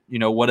keep it,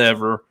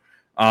 whatever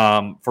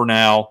for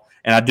now.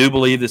 And I do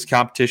believe this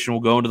competition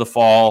will go into the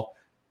fall.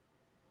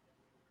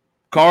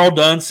 Carl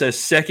Dunn says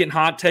second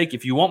hot take.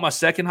 If you want my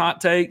second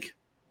hot take,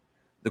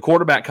 the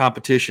quarterback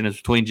competition is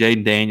between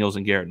Jaden Daniels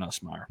and Garrett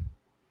Nussmeier.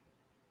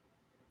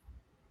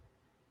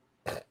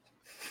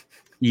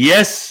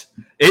 Yes,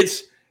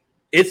 it's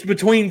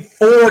between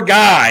 4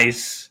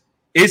 guys.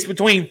 It's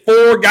between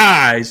 4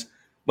 guys,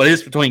 but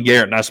it's between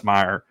Garrett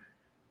Nussmeier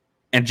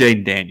and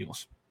Jaden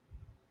Daniels.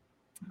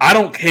 I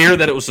don't care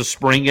that it was a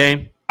spring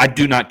game. I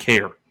do not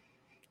care.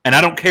 And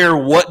I don't care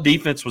what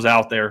defense was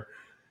out there.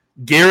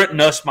 Garrett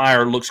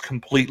Nussmeier looks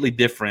completely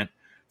different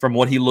from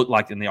what he looked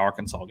like in the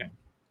Arkansas game.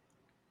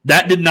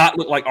 That did not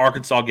look like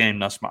Arkansas game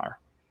Nussmeier.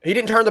 He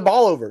didn't turn the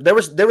ball over. There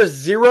was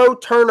 0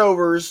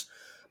 turnovers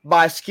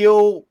by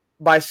skill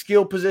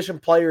position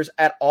players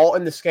at all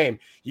in this game.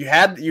 You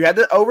had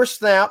the over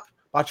snap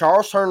by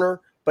Charles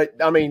Turner, but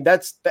I mean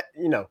that's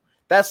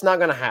not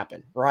going to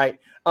happen, right?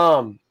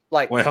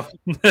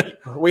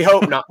 We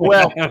hope not.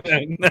 Well,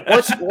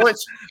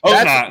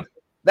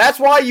 that's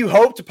why you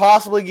hope to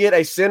possibly get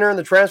a center in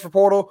the transfer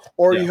portal,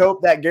 or you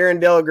hope that Garen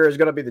Delliger is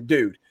going to be the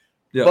dude.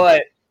 Yeah.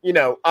 But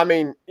I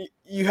mean,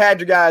 you had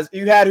your guys,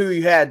 you had who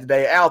you had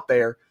today out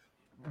there,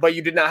 but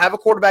you did not have a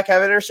quarterback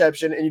have an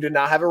interception, and you did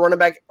not have a running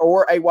back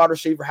or a wide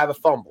receiver have a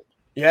fumble.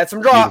 You had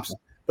some drops,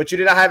 but you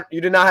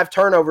did not have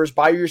turnovers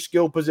by your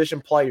skill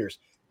position players.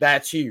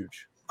 That's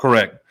huge.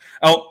 Correct.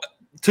 Oh,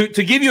 to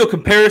give you a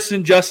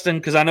comparison, Justin,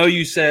 because I know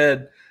you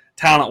said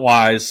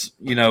talent-wise,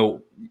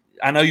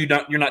 I know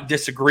you're not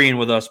disagreeing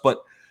with us,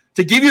 but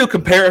to give you a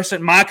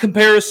comparison, my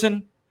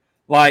comparison,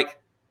 like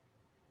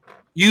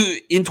you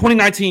in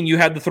 2019, you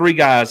had the 3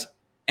 guys,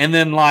 and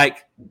then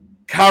like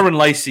Kyron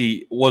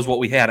Lacey was what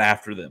we had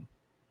after them.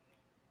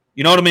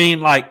 You know what I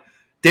mean? Like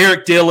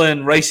Derek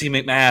Dillon, Racy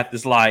McMath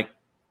is like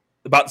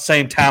about the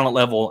same talent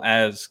level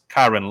as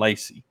Kyron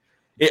Lacey.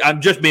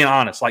 I'm just being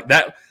honest. Like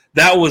that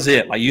was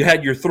it. Like you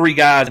had your 3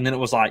 guys, and then it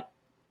was like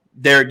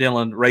Derek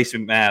Dillon, Racy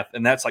McMath,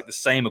 and that's like the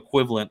same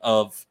equivalent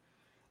of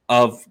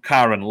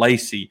Kyron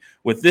Lacey.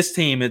 With this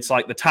team, it's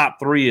like the top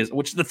 3 is,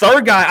 which the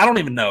 3rd guy, I don't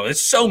even know.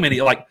 It's so many.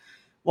 Like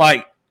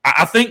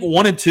I think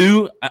 1 and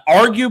 2,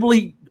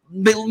 arguably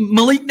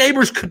Malik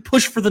Neighbors could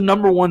push for the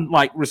number 1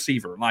 like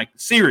receiver. Like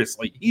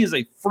seriously, he is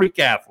a freak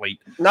athlete.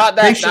 Not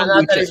that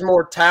he's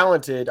more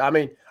talented. I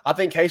mean, I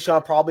think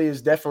Kayshawn probably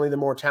is definitely the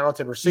more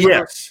talented receiver.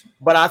 Yes.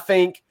 But I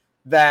think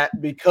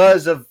that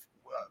because of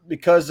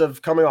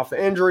coming off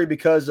the injury,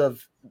 because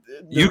of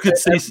you could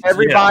see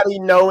everybody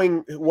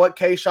knowing what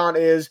Kayshawn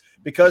is,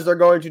 because they're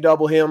going to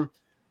double him,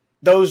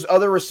 those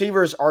other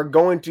receivers are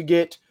going to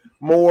get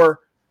more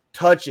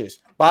touches.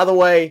 By the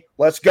way,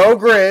 let's go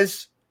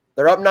Grizz.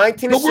 They're up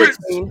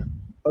 19-16.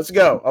 Let's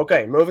go.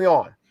 Okay, moving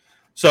on.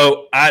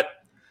 So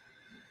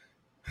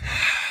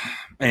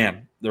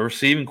the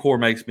receiving core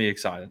makes me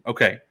excited.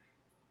 Okay.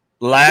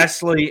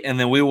 Lastly, and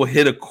then we will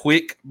hit a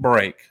quick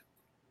break.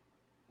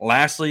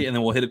 On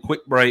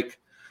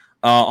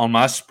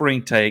my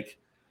spring take.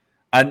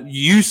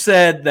 You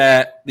said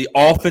that the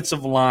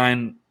offensive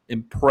line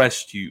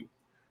impressed you.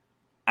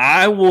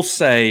 I will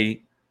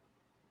say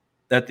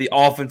that the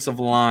offensive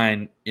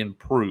line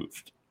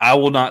improved. I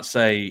will not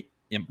say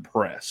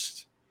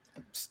impressed.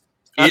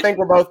 I think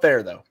we're both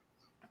there, though.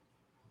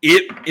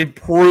 It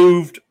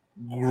improved,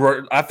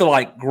 I feel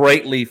like,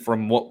 greatly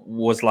from what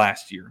was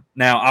last year.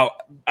 Now,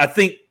 I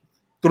think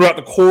throughout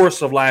the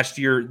course of last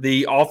year,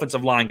 the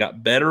offensive line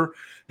got better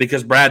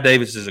because Brad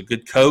Davis is a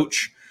good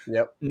coach.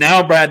 Yep.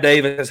 Now Brad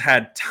Davis has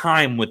had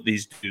time with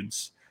these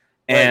dudes,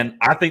 and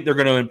I think they're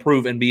going to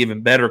improve and be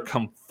even better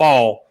come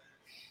fall.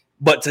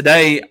 But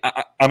today,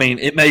 I mean,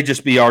 it may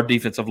just be our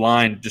defensive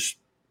line just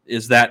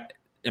is that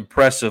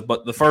impressive.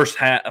 But the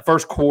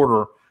first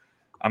quarter,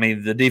 I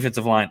mean, the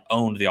defensive line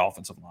owned the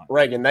offensive line.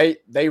 Reagan,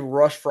 they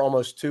rushed for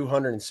almost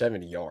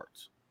 270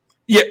 yards.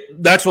 Yeah,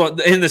 that's what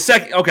in the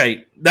second.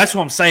 Okay, that's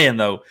what I'm saying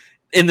though.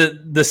 In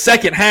the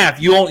second half,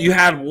 you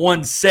had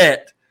one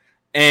set,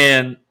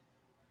 and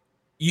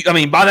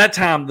by that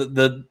time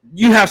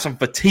you have some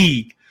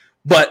fatigue,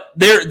 but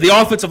the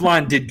offensive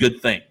line did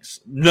good things,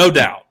 no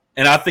doubt,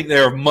 and I think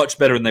they're much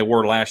better than they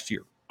were last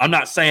year. I'm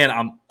not saying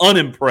I'm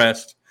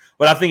unimpressed,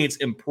 but I think it's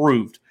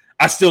improved.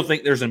 I still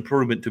think there's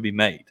improvement to be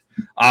made,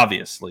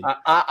 obviously.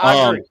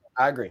 I agree.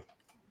 I agree.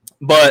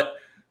 But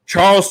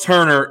Charles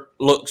Turner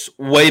looks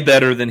way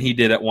better than he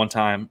did at one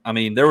time. I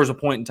mean, there was a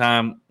point in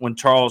time when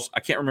I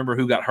can't remember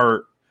who got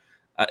hurt.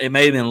 It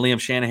may have been Liam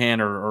Shanahan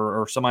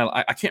or somebody.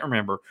 I can't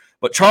remember.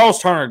 But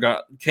Charles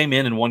Turner came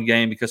in one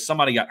game because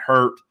somebody got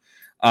hurt.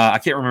 I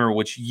can't remember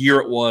which year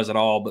it was at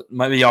all, but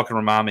maybe y'all can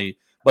remind me.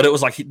 But it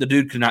was like the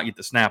dude could not get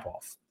the snap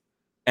off.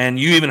 And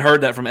you even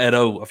heard that from Ed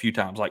O a few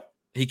times. Like,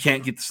 he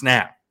can't get the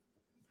snap.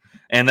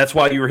 And that's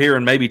why you were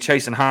hearing maybe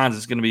Chasen Hines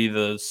is going to be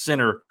the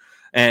center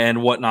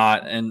and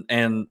whatnot. And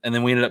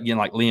then we ended up getting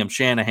like Liam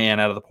Shanahan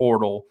out of the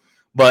portal.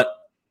 But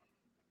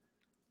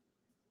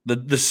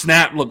the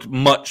snap looked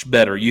much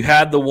better. You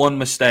had the one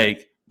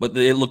mistake, but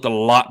it looked a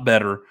lot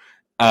better.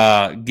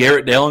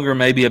 Garrett Dellinger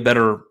may be a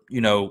better,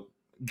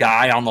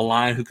 guy on the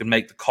line who can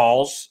make the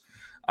calls.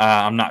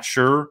 I'm not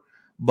sure.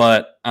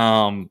 But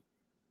from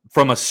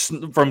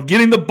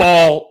getting the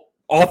ball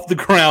off the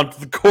ground to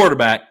the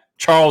quarterback,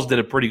 Charles did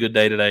a pretty good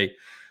day today.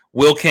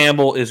 Will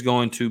Campbell is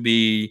going to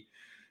be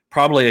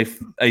probably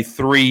a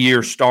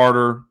 3-year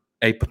starter,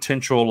 a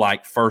potential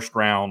like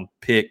first-round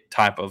pick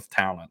type of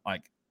talent.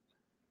 Like,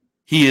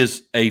 he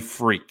is a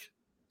freak.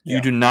 Yeah.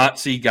 You do not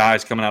see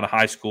guys coming out of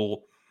high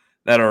school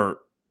that are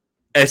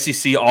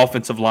SEC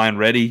offensive line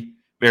ready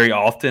very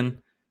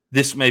often.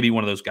 This may be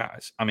one of those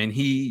guys. I mean,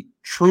 he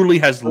truly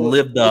has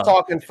lived up. We're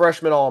talking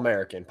freshman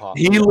All-American,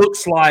 possibly. He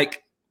looks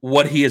like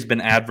what he has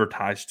been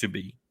advertised to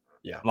be.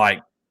 Yeah.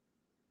 Like,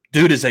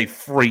 dude is a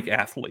freak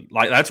athlete.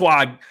 Like, that's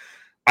why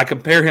I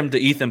compare him to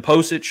Ethan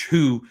Posich,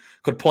 who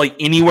could play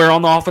anywhere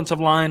on the offensive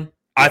line.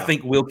 Yeah. I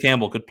think Will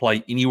Campbell could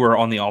play anywhere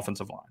on the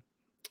offensive line.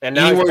 And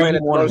now he's playing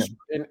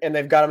and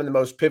they've got him in the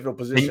most pivotal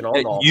position on the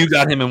offense. You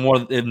got him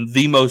in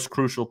the most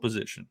crucial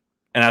position,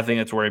 and I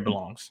think that's where he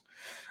belongs.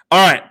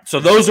 All right,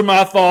 so those are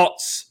my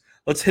thoughts.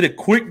 Let's hit a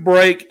quick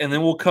break, and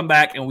then we'll come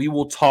back and we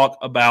will talk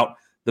about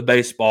the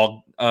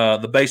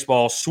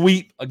baseball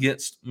sweep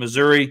against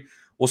Missouri.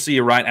 We'll see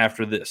you right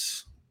after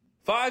this.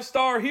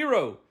 5-Star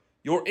Hero,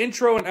 your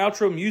intro and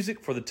outro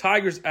music for the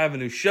Tigers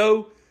Avenue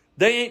show.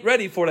 They ain't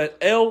ready for that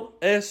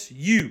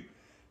LSU.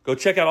 Go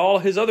check out all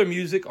his other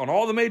music on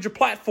all the major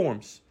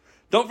platforms.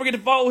 Don't forget to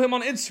follow him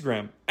on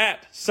Instagram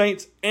at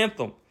Saints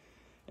Anthem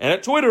and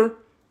at Twitter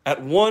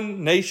at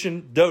One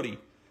Nation Doty.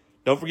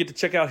 Don't forget to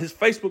check out his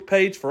Facebook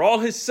page for all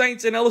his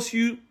Saints and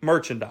LSU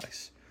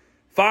merchandise.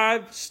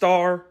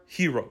 5-Star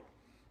Hero.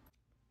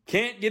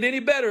 Can't get any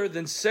better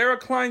than Sarah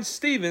Klein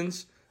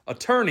Stevens,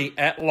 attorney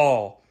at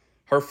law.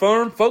 Her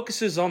firm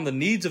focuses on the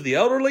needs of the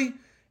elderly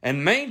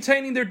and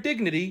maintaining their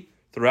dignity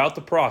throughout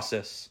the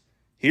process.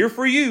 Here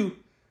for you,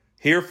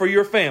 here for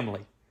your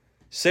family.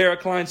 Sarah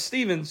Klein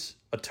Stevens,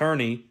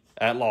 attorney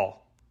at law.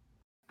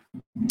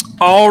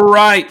 All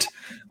right.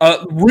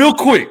 Real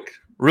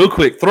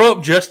quick, throw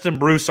up Justin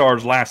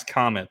Broussard's last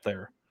comment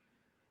there.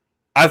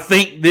 I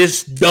think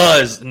this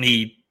does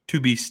need to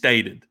be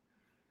stated.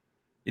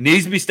 It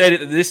needs to be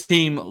stated that this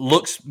team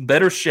looks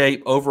better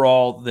shape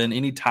overall than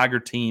any Tiger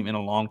team in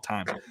a long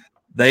time.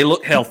 They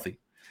look healthy.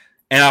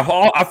 And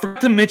I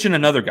forgot to mention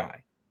another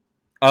guy,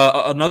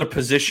 another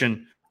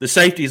position. The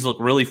safeties look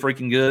really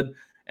freaking good,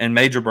 and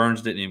Major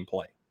Burns didn't even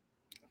play.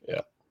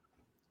 Yeah.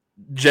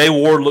 Jay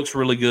Ward looks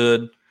really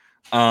good.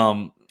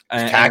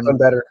 Tackling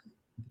better.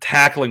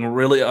 Tackling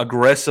really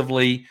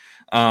aggressively.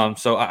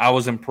 So I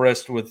was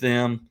impressed with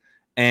them.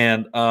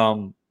 And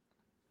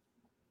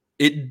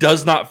it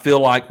does not feel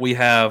like we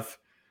have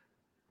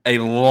a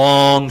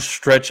long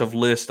stretch of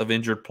list of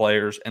injured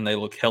players, and they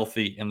look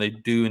healthy, and they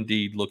do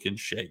indeed look in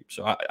shape.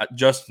 So,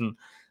 Justin,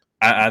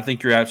 I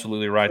think you're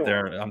absolutely right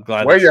there. I'm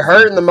glad. Where you're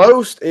hurting the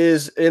most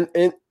is in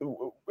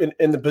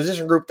the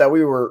position group that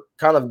we were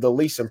kind of the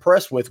least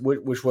impressed with,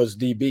 which was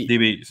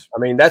DBs.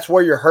 I mean, that's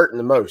where you're hurting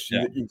the most.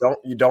 Yeah.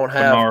 You don't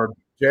have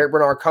Jared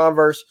Bernard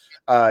Converse.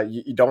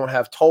 You don't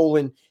have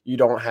Tolan. You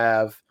don't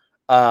have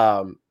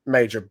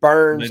Major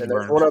Burns, and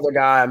there's one other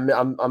guy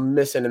I'm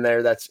missing in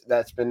there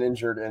that's been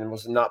injured and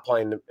was not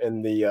playing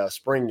in the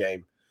spring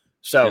game.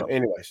 So,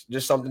 anyways,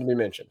 just something to be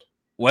mentioned.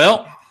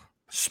 Well,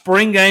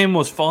 spring game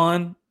was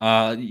fun.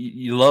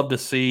 You love to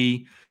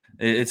see.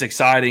 It's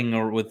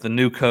exciting with the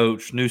new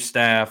coach, new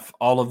staff,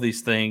 all of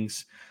these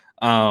things,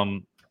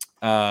 and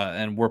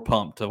we're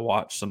pumped to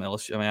watch some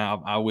LSU. I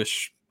mean, I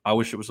wish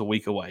it was a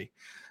week away,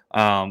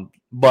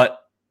 but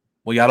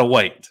we got to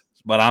wait.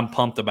 But I'm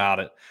pumped about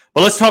it.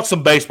 But let's talk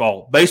some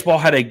baseball. Baseball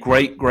had a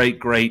great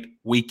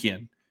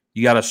weekend.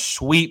 You got a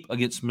sweep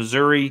against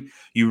Missouri.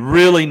 You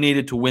really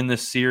needed to win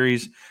this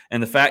series.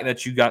 And the fact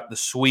that you got the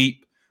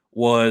sweep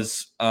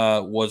was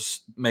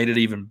made it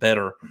even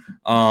better.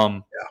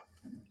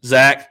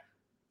 Zach,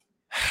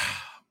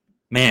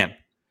 man,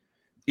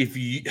 if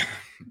you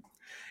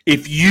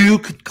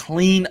could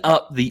clean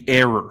up the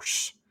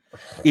errors,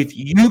 if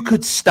you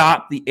could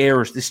stop the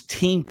errors, this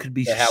team could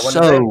be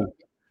so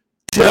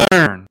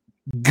darn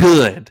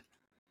good.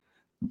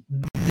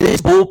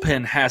 This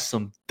bullpen has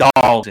some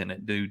dogs in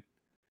it, dude.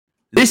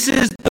 This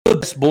is the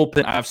best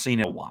bullpen I've seen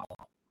in a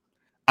while.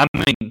 I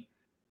mean,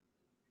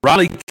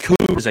 Riley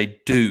Cooper is a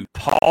dude.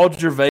 Paul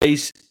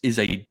Gervais is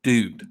a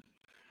dude.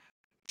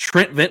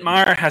 Trent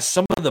Ventmeyer has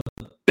some of the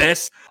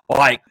best,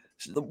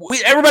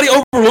 everybody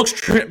overlooks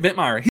Trent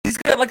Ventmeyer. He's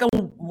got like a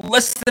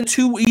less than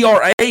 2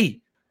 ERA.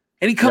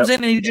 And he comes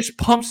in and he just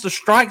pumps the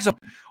strikes up.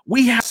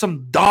 We have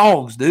some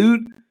dogs,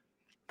 dude.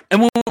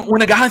 And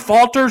when a guy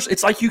falters,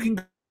 it's like you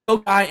can go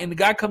guy and the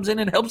guy comes in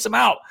and helps him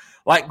out.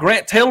 Like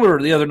Grant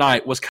Taylor the other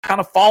night was kind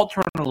of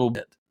faltering a little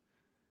bit.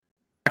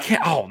 I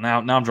can't. Oh, now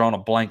I'm drawing a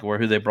blank where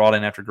who they brought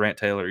in after Grant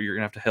Taylor. You're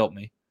gonna have to help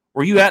me.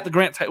 Were you at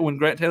when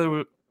Grant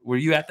Taylor? Were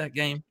you at that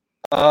game?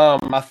 I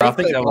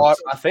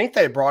think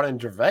they brought in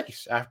Gervais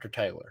after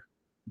Taylor.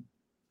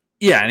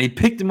 Yeah, and he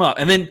picked him up.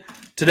 And then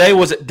today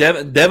was it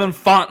Devin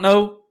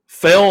Fontenot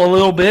fell a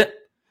little bit.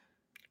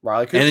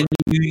 Riley Cooper. And then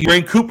you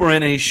bring Cooper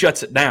in and he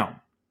shuts it down.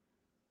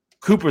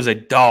 Cooper's a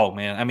dog,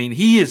 man. I mean,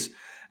 he is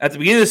at the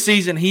beginning of the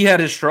season, he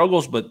had his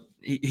struggles, but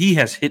he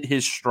has hit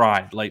his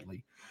stride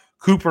lately.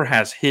 Cooper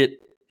has hit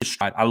his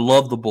stride. I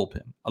love the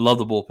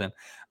bullpen.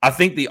 I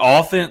think the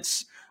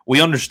offense, we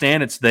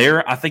understand it's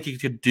there. I think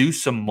it could do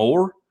some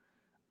more.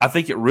 I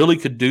think it really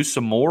could do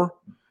some more.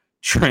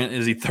 Trent,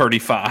 is he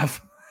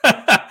 35?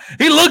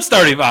 He looks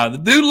 35. The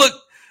dude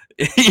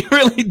he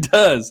really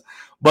does.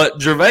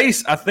 But Gervais,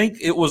 I think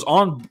it was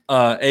on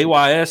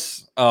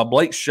AYS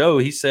Blake's show.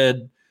 He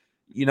said,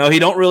 he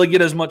don't really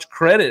get as much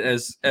credit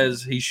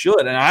as he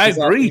should. And I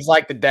agree. He's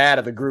like the dad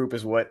of the group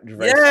is what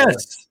Gervais said.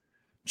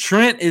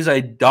 Trent is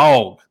a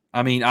dog.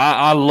 I mean,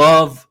 I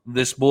love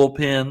this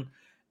bullpen.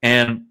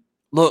 And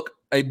look,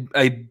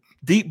 a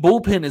deep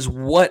bullpen is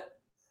what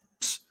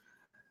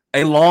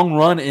a long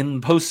run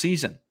in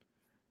postseason.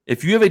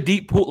 If you have a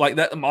deep pool like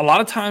that, a lot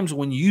of times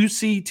when you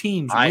see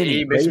teams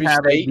winning, they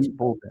have a deep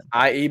bullpen.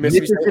 I.e.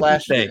 Mississippi State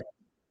last year.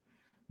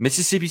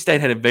 Mississippi State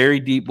had a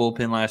very deep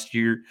bullpen last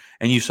year,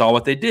 and you saw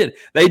what they did.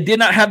 They did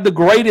not have the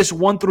greatest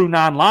 1 through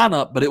 9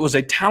 lineup, but it was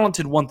a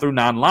talented 1 through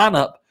 9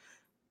 lineup.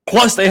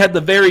 Plus, they had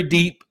the very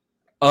deep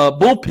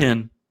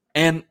bullpen,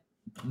 and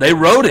they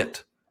rode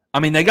it. I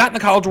mean, they got in the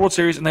College World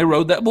Series, and they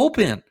rode that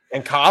bullpen.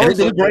 And Collins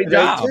did a great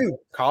job too.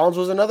 Collins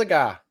was another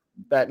guy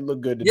that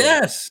looked good to me.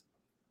 Yes.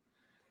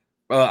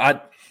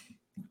 I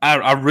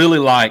really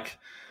like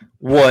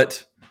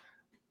what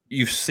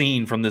you've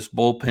seen from this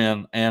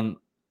bullpen, and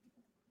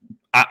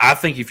I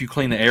think if you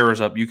clean the errors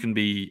up, you can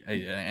be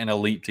an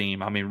elite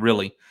team. I mean,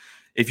 really,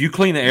 if you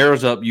clean the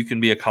errors up, you can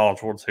be a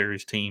College World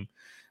Series team.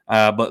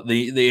 But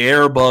the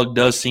error bug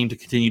does seem to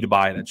continue to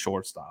bite at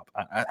shortstop.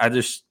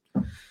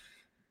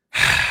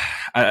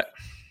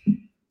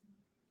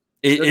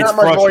 It's not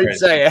much more you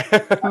say.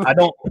 I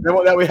don't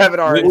that we haven't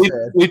already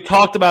said. We've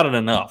talked about it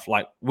enough.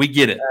 Like, we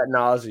get it ad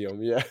nauseum.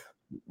 Yeah.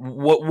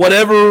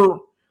 Whatever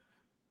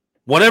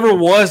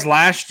was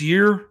last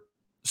year,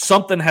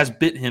 something has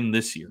bit him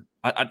this year.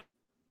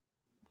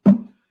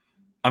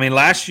 I mean,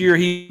 last year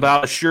he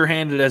about as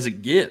sure-handed as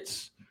it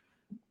gets,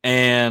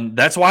 and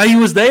that's why he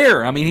was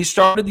there. I mean, he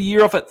started the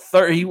year off at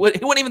third. He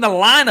wasn't even in the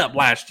lineup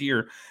last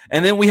year,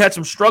 and then we had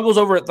some struggles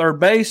over at third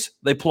base.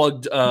 They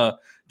plugged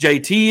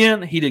JT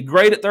in. He did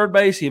great at third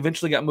base. He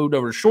eventually got moved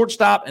over to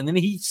shortstop, and then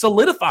he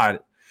solidified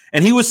it,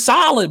 and he was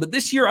solid. But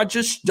this year, I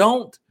just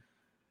don't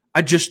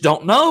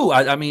know.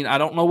 I mean, I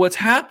don't know what's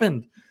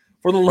happened.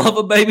 For the love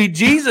of baby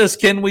Jesus,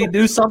 can we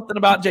do something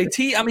about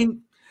JT? I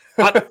mean,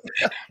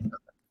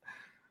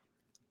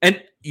 and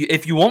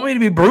if you want me to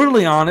be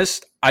brutally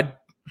honest, I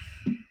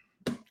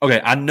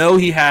know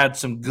he had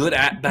some good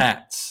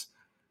at-bats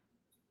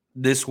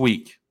this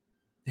week.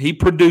 He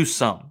produced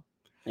some.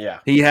 Yeah.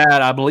 He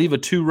had, I believe, a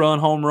 2-run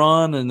home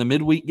run in the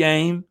midweek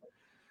game.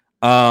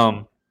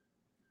 I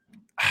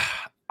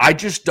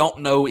just don't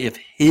know if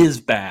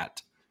his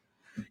bat,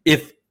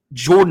 if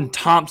Jordan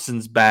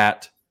Thompson's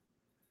bat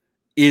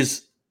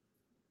is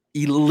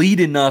elite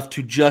enough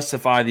to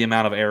justify the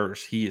amount of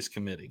errors he is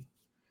committing.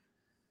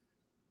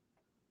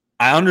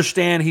 I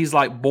understand he's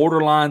like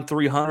borderline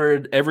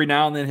 300. Every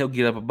now and then he'll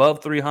get up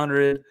above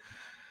 300.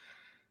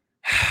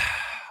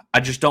 I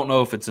just don't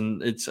know if it's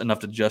enough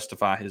to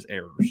justify his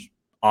errors,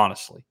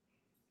 honestly.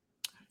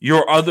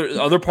 Your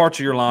other parts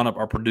of your lineup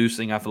are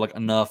producing, I feel like,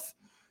 enough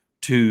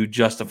to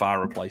justify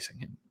replacing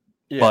him.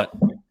 Yeah. But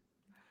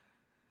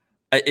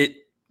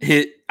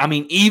I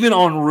mean, even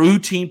on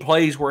routine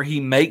plays where he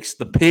makes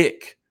the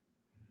pick,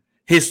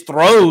 his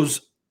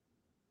throws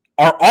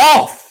are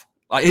off.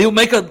 Like he'll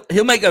make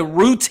a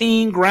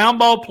routine ground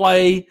ball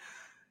play,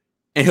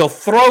 and he'll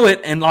throw it,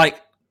 and like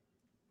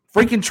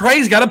freaking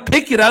Trey's got to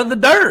pick it out of the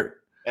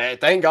dirt. Hey,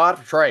 thank God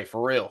for Trey,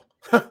 for real.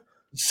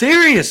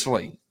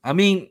 Seriously, I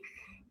mean,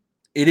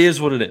 it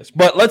is what it is.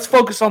 But let's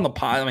focus on the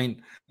pie. I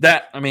mean,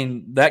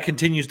 that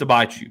continues to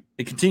bite you.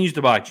 It continues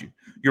to bite you.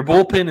 Your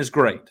bullpen is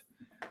great.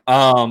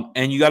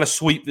 And you got a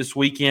sweep this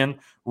weekend.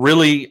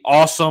 Really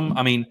awesome.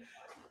 I mean,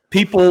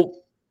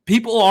 people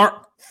aren't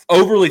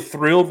overly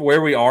thrilled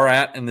where we are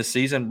at in the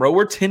season. Bro,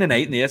 we're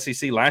 10-8 in the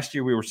SEC. Last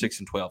year we were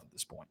 6-12 at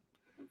this point.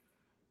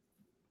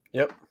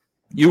 Yep.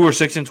 You were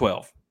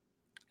 6-12.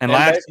 And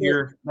last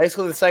year,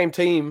 basically the same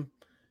team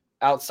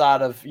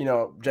outside of,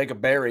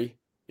 Jacob Berry,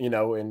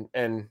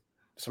 and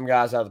some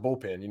guys out of the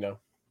bullpen,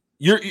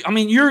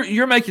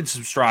 You're making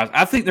some strides.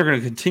 I think they're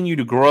going to continue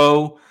to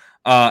grow.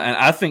 And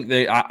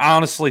I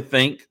honestly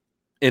think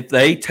if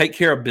they take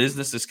care of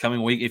business this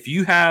coming week, if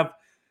you have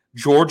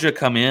Georgia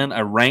come in,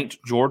 a ranked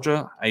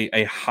Georgia,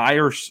 a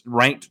higher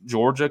ranked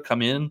Georgia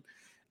come in,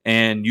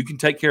 and you can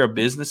take care of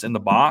business in the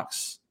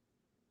box,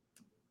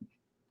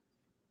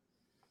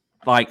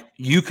 like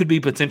you could be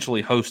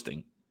potentially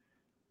hosting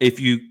if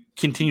you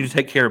continue to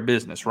take care of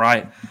business,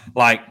 right?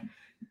 Like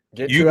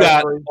you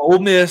got Ole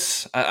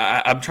Miss.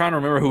 I'm trying to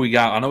remember who we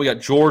got. I know we got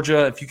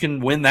Georgia. If you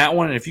can win that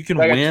one, and if you can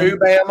win, two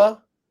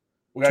Bama.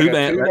 We got two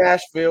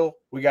Nashville.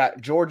 We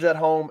got Georgia at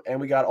home, and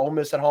we got Ole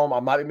Miss at home.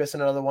 I might be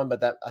missing another one,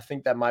 but I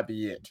think that might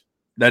be it.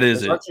 That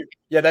is it.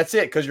 Yeah, that's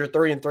it, because you're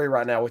 3-3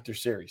 right now with your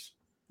series.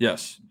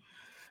 Yes.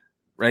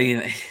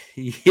 Reagan,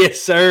 yes,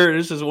 sir.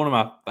 This is one of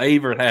my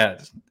favorite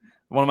hats.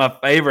 One of my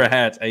favorite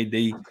hats, AD.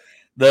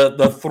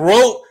 The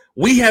throw.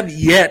 We have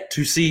yet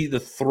to see the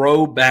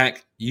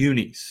throwback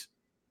unis.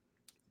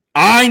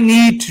 I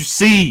need to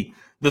see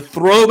the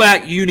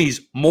throwback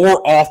unis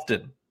more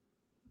often.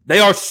 They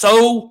are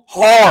so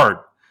hard.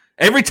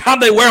 Every time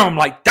they wear them, I'm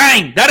like,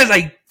 dang, that is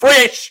a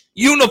fresh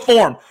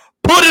uniform.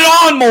 Put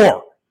it on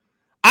more.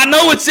 I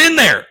know it's in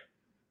there.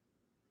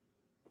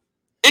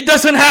 It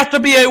doesn't have to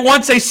be a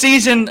once a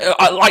season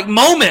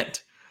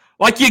moment.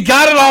 Like you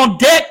got it on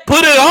deck,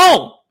 put it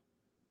on.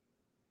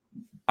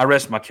 I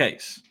rest my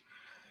case.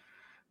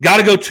 Got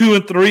to go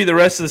 2-3 the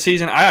rest of the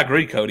season. I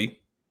agree,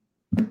 Cody.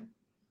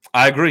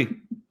 I agree.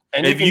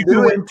 And if you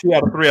can win 2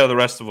 out of 3 out of the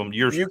rest of them,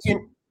 you're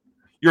hosting.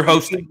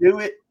 You can do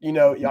it. You need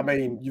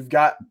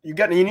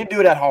to do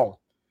it at home.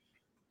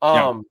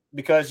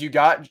 Because you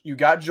got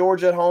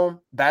Georgia at home.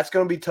 That's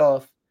going to be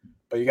tough.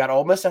 But you got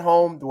Ole Miss at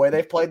home. The way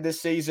they've played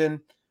this season,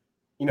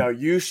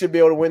 you should be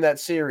able to win that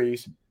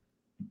series.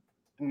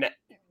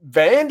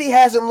 Vandy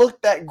hasn't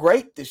looked that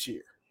great this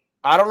year.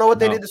 I don't know what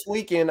they did this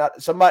weekend.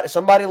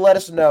 Somebody let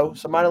us know.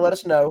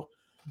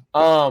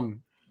 I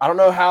don't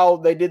know how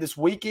they did this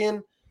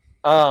weekend,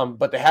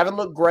 but they haven't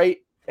looked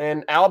great.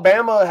 And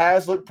Alabama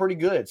has looked pretty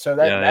good. So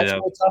that's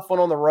a tough one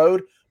on the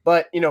road.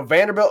 But,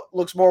 Vanderbilt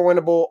looks more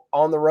winnable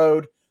on the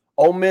road.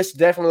 Ole Miss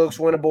definitely looks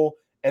winnable.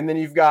 And then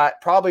you've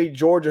got probably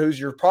Georgia,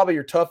 who's probably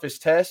your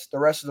toughest test the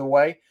rest of the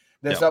way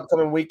this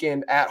upcoming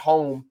weekend at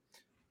home.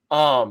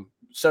 You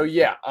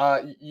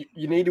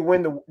need to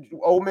win the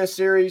Ole Miss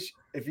series.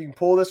 If you can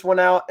pull this one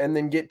out and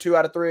then get 2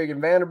 out of 3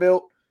 against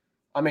Vanderbilt,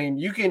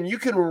 you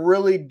can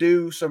really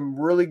do some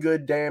really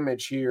good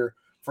damage here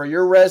for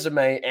your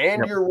resume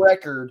and your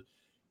record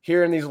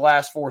here in these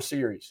last 4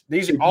 series.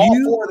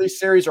 All 4 of these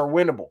series are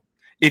winnable.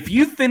 If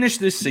you finish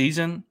this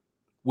season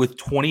with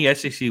 20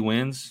 SEC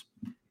wins,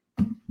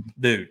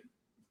 dude,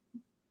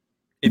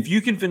 if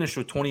you can finish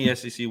with 20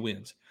 SEC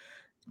wins,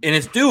 and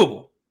it's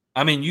doable.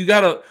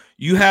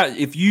 You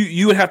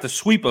would have to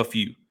sweep a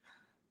few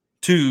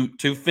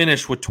to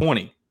finish with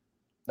 20.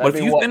 That'd but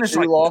if you finish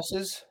 2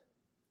 losses,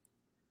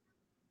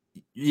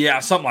 yeah,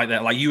 something like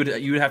that. Like you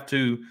would have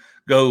to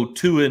go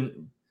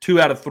 2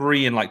 out of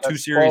 3 in like 2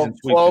 series and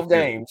 12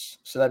 games.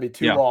 So that'd be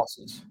 2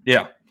 losses.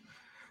 Yeah.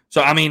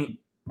 So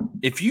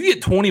if you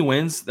get 20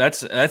 wins,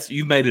 that's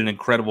you've made an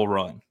incredible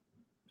run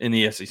in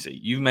the SEC.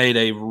 You've made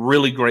a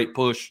really great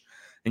push,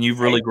 and you've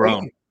really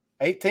grown.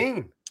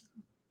 18.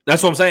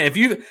 That's what I'm saying. If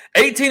you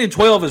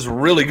 18-12 is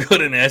really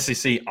good in the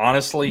SEC,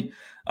 honestly,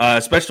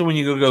 especially when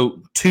you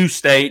go 2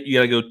 state, you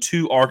got to go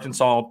 2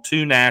 Arkansas,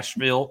 2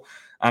 Nashville.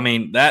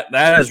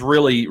 That is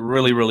really,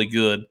 really, really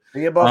good.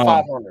 Be above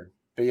 500.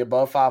 Be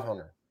above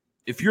 500.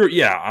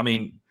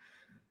 Especially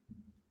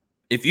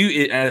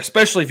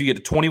if you get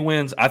to 20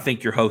 wins, I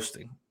think you're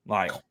hosting.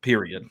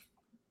 Period.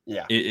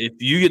 Yeah.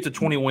 If you get to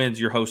 20 wins,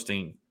 you're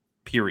hosting.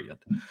 Period.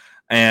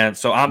 And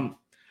so I'm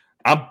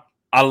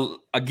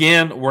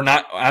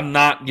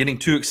not getting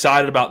too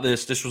excited about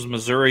this. This was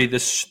Missouri.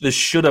 This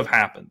should have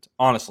happened.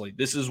 Honestly,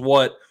 this is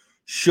what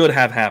should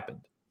have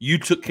happened. You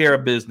took care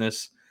of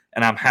business,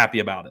 and I'm happy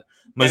about it.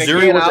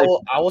 Missouri. Again,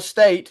 I will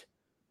state,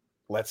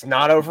 let's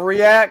not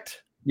overreact.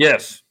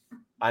 Yes,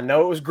 I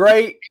know it was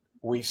great.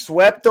 We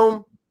swept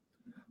them.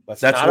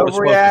 That's not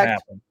overreact.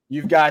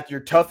 You've got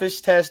your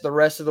toughest test the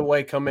rest of the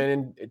way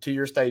coming into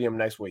your stadium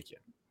next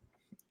weekend.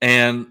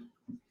 And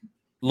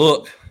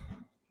look,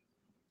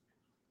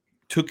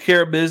 took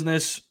care of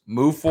business,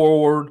 move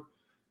forward,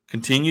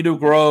 continue to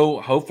grow.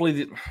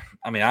 Hopefully,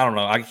 I don't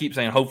know. I keep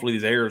saying hopefully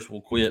these Airs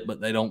will quit, but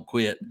they don't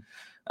quit.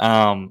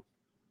 But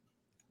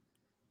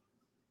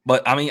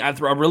I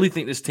really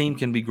think this team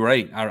can be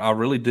great. I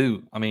really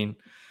do.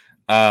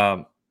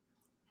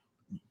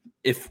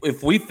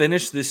 if we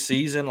finish this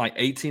season like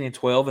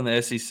 18-12 in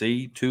the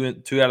SEC,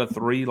 two out of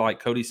three, like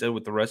Cody said,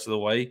 with the rest of the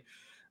way,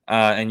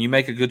 and you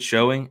make a good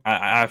showing, I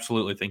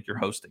absolutely think you're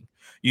hosting.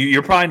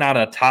 You're probably not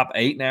a top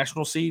 8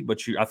 national seed,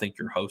 but I think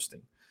you're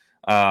hosting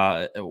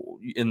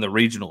in the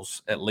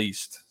regionals at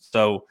least.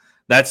 So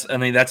that's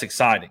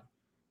exciting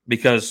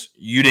because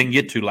you didn't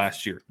get to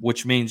last year,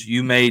 which means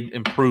you made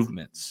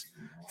improvements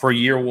for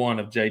year one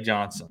of Jay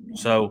Johnson.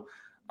 So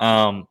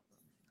the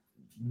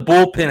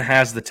bullpen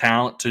has the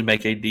talent to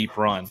make a deep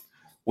run.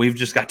 We've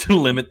just got to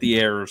limit the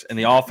errors, and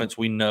the offense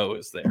we know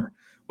is there.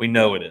 We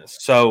know it is.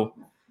 So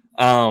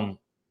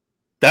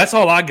that's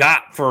all I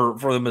got for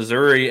the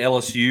Missouri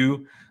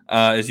LSU.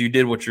 Is you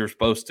did what you were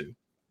supposed to,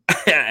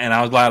 and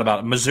I was glad about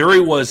it. Missouri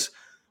was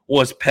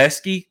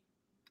pesky,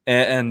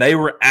 and they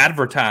were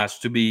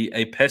advertised to be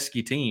a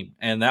pesky team,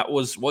 and that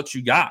was what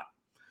you got.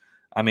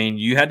 I mean,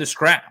 you had to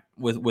scrap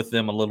with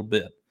them a little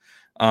bit.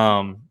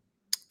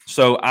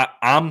 So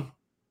I'm.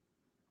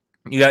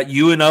 You got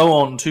UNO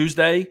on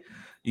Tuesday.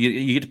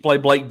 You get to play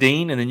Blake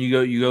Dean, and then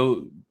you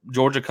go.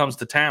 Georgia comes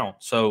to town.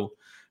 So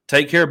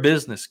take care of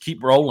business.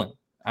 Keep rolling.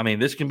 I mean,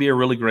 this can be a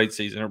really great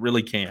season. It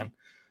really can.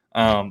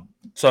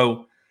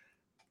 So,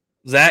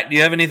 Zach, do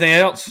you have anything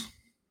else?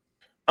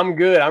 I'm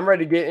good. I'm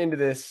ready to get into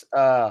this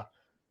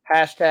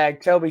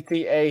hashtag Tell Me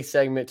TA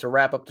segment to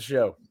wrap up the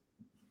show.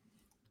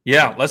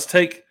 Yeah, let's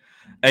take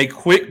a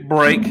quick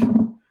break,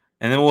 and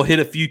then we'll hit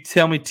a few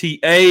Tell Me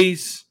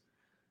TAs,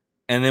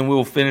 and then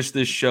we'll finish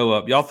this show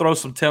up. Y'all throw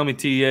some Tell Me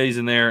TAs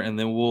in there, and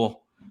then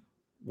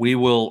we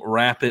will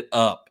wrap it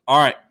up. All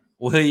right,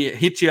 we'll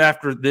hit you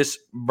after this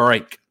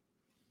break.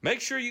 Make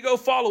sure you go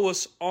follow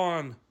us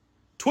on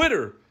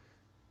Twitter,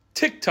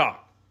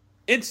 TikTok,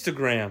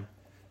 Instagram,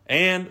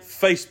 and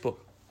Facebook,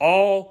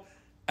 all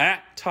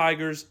at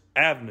Tigers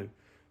Avenue,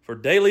 for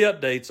daily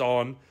updates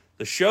on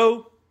the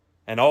show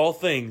and all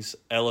things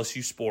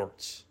LSU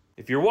sports.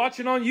 If you're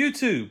watching on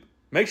YouTube,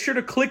 make sure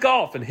to click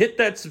off and hit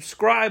that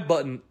subscribe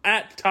button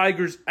at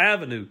Tigers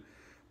Avenue.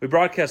 We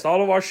broadcast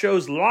all of our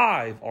shows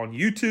live on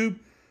YouTube,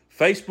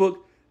 Facebook,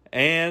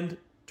 and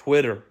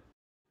Twitter.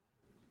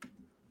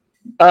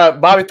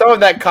 Bobby, throw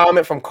that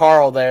comment from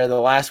Carl there, the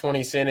last one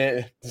he sent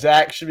it.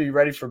 Zach should be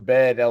ready for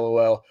bed,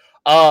 LOL.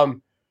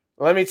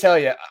 Let me tell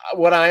you,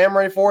 what I am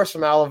ready for is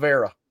some aloe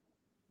vera.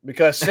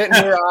 Because sitting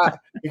here,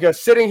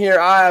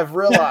 I have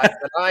realized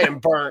that I am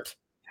burnt.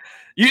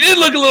 You did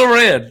look a little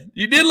red.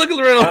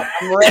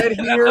 I'm red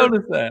here. I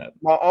noticed that.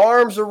 My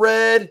arms are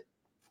red.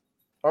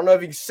 I don't know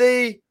if you can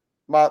see.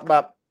 My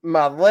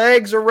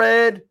legs are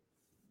red.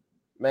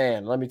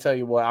 Man, let me tell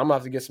you what. I'm going to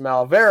have to get some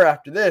aloe vera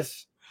after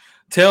this.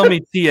 Tell me,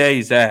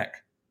 TA,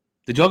 Zach,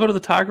 did y'all go to the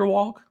Tiger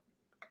Walk?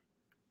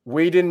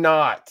 We did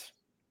not.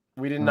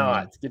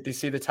 Get to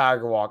see the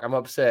Tiger Walk. I'm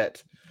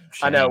upset.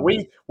 Shame. I know.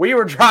 We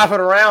were driving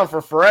around for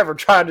forever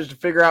trying to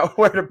figure out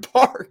where to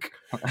park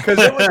because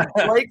it was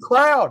a great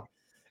crowd.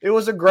 It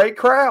was a great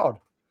crowd.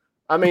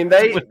 I mean,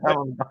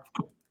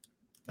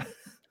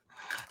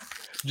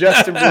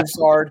 Justin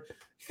Broussard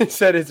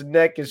said his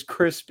neck is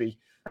crispy.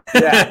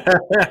 Yeah,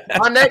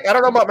 my neck. I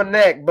don't know about my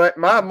neck, but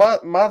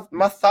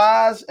my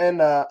thighs, and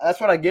that's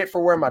what I get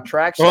for wearing my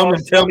tracks. Throw them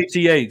in Tell Me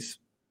TAs.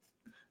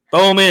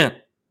 Throw them in.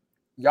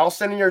 Y'all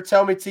send in your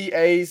Tell Me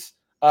TAs,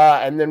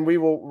 and then we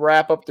will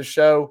wrap up the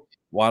show.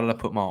 Why did I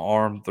put my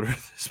arm through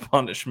this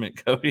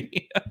punishment,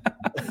 Cody?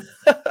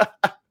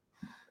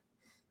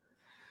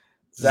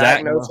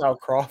 Zach knows how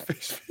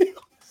crawfish feels.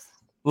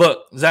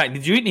 Look, Zach,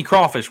 did you eat any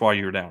crawfish while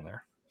you were down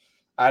there?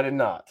 I did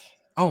not.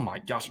 Oh, my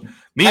gosh.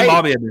 Me and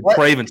Bobby have been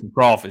craving some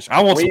crawfish.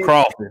 I want some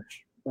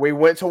crawfish. We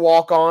went to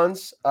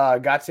walk-ons,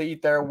 got to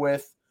eat there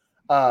with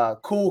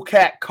Cool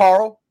Cat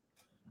Carl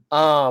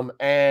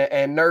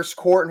and Nurse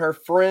Court and her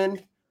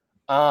friend.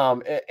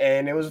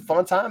 And it was a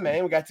fun time,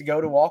 man. We got to go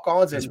to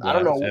walk-ons. And I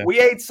don't know, we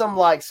ate some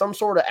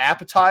sort of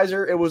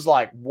appetizer. It was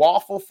like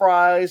waffle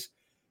fries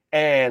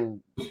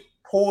and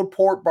pulled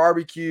pork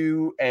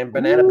barbecue and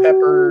banana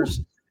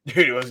peppers.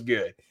 Dude, it was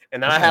good.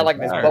 And then I had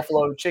this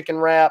buffalo chicken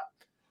wrap.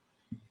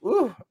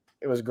 Ooh,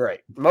 it was great.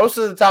 Most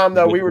of the time,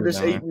 though, we were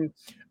just eating.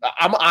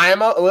 I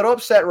am a little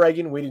upset,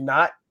 Reagan. We did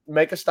not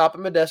make a stop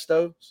at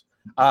Modesto's.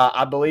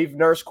 I believe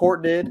Nurse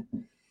Court did,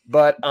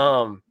 but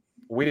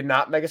we did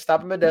not make a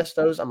stop at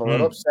Modesto's. I'm a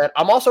little upset.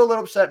 I'm also a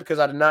little upset because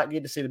I did not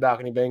get to see the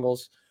balcony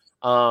Bengals.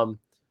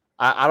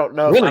 I don't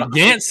know. Really,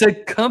 Gant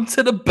said, "Come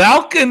to the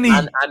balcony."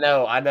 I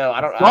know. I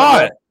don't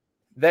know.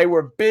 They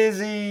were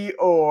busy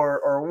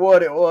or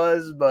what it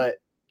was, but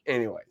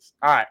anyways.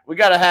 All right, we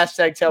got a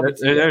hashtag. Tell me.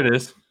 There it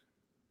is.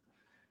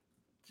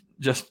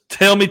 Just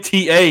tell me,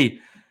 TA,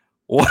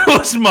 what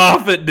was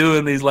Moffitt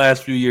doing these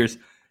last few years?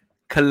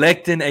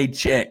 Collecting a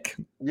check.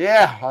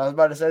 Yeah, I was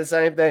about to say the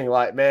same thing.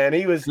 Man,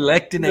 he was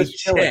collecting a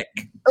check.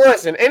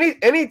 Listen,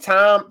 any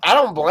time, I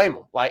don't blame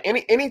him.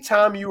 Any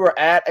time you were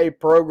at a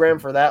program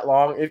for that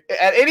long,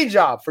 at any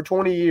job for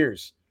 20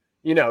 years,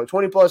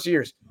 20 plus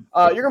years,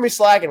 you're gonna be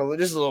slacking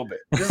just a little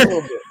bit.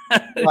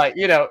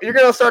 You're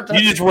gonna start to.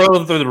 You just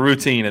rolling through the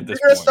routine at this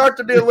point. You're gonna start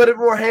to be a little bit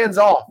more hands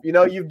off.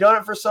 You've done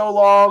it for so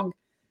long.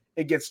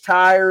 It gets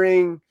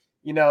tiring.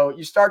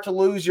 you start to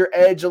lose your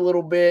edge a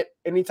little bit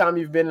anytime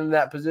you've been in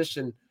that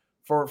position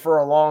for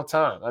a long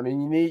time. I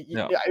mean,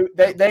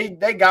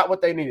 they got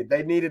what they needed.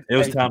 They needed it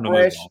was time to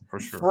move on, for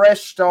sure.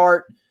 Fresh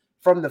start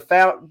from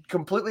the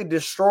completely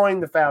destroying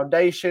the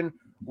foundation,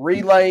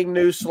 relaying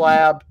new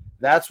slab.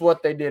 That's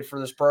what they did for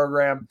this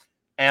program,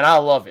 and I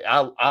love it.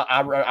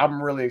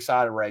 I'm really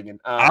excited, Reagan.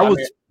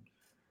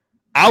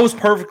 I was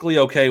perfectly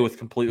okay with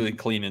completely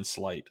cleaning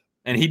slate,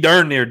 and he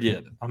darn near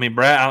did. I mean,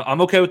 Brad,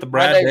 I'm okay with the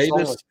Brad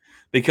Davis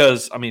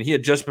because he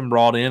had just been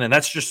brought in, and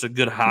that's just a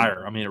good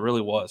hire. I mean, it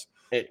really was.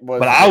 It was,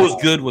 but I was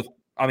good with.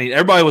 I mean,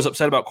 everybody was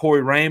upset about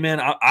Corey Raymond.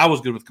 I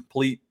was good with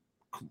complete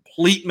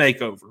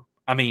makeover.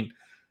 I mean,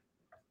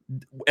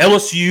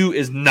 LSU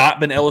has not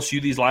been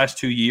LSU these last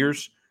 2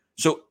 years,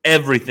 so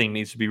everything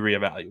needs to be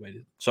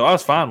reevaluated. So I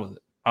was fine with it.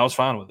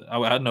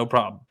 I had no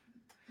problem.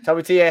 Tell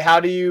me, TA, how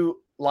do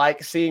you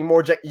like seeing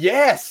more?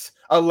 Yes,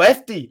 a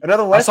lefty,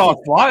 another lefty. I saw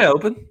a fly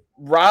open.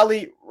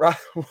 Riley,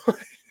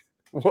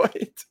 what?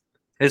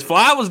 His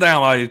fly was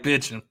down while he was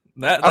pitching.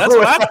 That's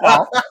what I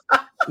thought.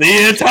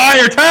 The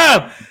entire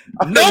time.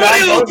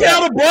 Nobody will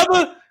tell the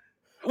brother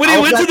when he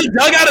went to the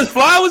dugout, his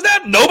fly was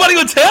down. Nobody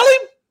would tell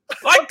him.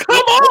 Like, come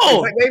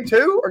on. Was that game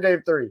 2 or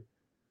game 3?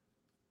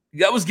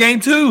 That was game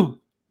 2.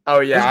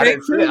 Oh, yeah. I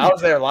didn't see it. I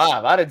was there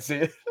live. I didn't see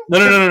it.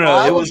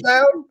 No. It was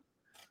down?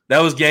 That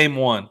was game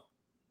 1.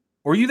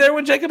 Were you there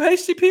when Jacob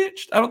Hasty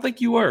pitched? I don't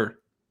think you were.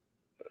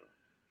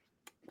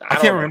 I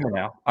can't remember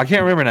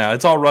now.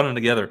 It's all running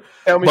togetger.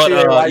 Tell me,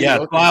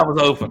 the fly was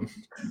open.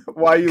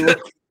 Why are you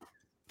looking?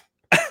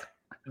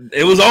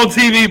 It was on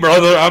TV,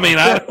 brother. I mean,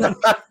 I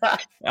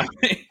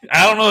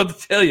don't know what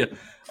to tell you.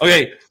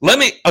 Okay,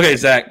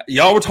 Zach,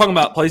 y'all were talking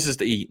about places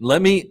to eat.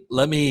 Let me.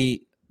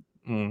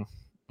 Oh,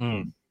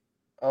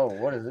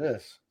 what is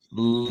this?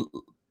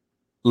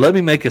 Let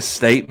me make a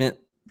statement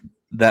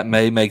that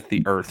may make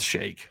the earth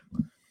shake.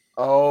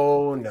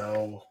 Oh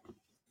no.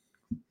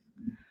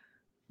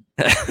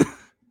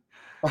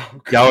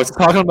 Y'all was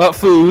talking about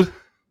food.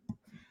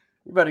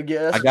 You better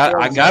get. I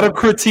got to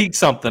critique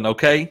something,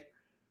 okay?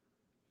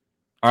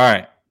 All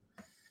right,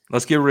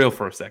 let's get real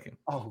for a second.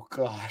 Oh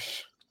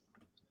gosh.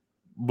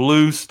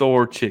 Blue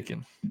Store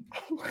Chicken.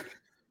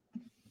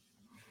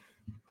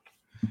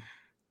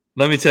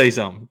 Let me tell you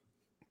something.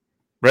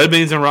 Red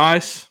beans and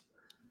rice.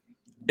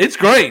 It's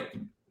great.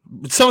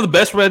 It's some of the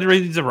best red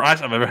beans and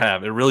rice I've ever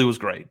had. It really was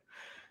great.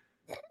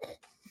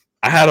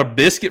 I had a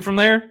biscuit from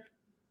there.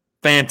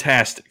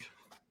 Fantastic.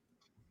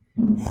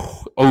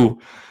 Oh,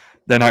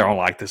 they're not going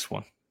to like this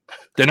one.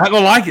 They're not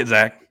going to like it,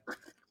 Zach.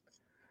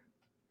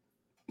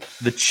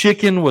 The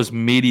chicken was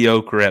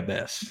mediocre at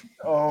best.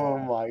 Oh,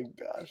 my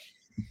gosh.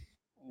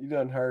 You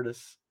done hurt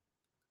us.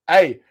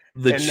 Hey.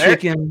 The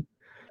chicken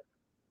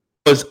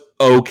was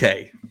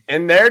okay.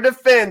 In their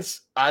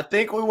defense, I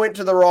think we went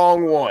to the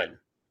wrong one.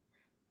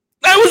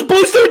 That was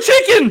Blue Store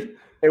Chicken.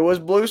 It was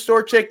Blue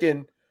Store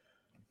Chicken.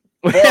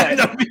 I'm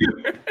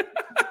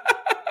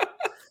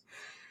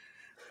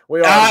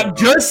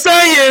just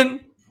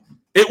saying,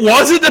 it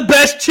wasn't the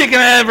best chicken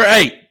I ever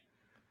ate.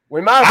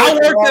 I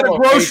worked at a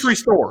grocery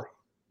store.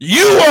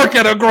 You work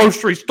at a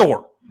grocery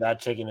store.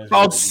 That chicken is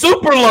called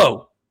Super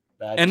Low.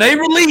 And they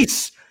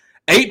release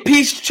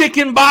 8-piece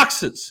chicken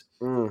boxes.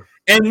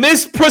 And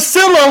Miss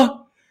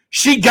Priscilla,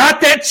 she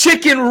got that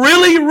chicken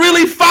really,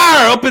 really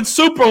fire up in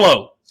Super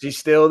Low. She's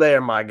still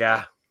there, my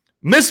guy.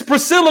 Miss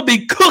Priscilla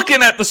be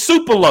cooking at the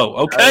Super Low,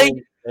 okay?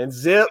 And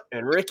Zip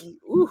and Ricky.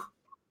 Ooh.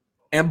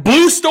 And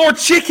Blue Store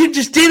Chicken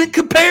just didn't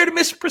compare to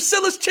Miss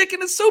Priscilla's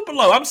chicken in Super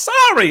Low. I'm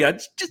sorry.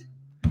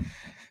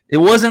 It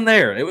wasn't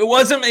there. It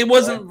wasn't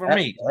for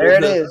me.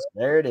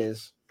 There it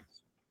is.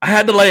 I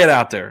had to lay it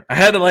out there.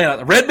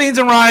 The red beans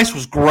and rice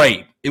was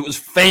great. It was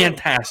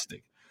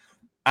fantastic.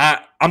 I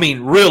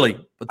mean, really.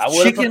 But I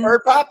would have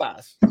preferred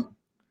Popeyes.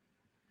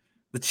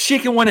 The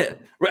chicken when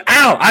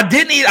I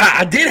didn't eat.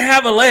 I did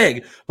have a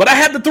leg, but I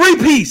had the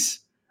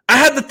 3-piece. I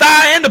had the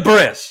thigh and the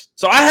breast.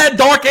 So I had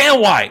dark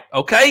and white,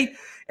 okay?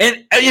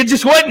 And it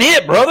just wasn't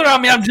it, brother. I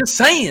mean, I'm just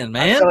saying,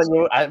 man. I'm telling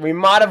you, we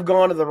might have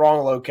gone to the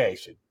wrong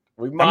location.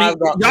 Y'all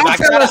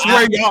tell us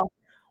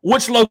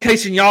which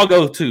location y'all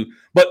go to.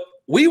 But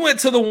we went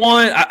to the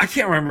one, I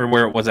can't remember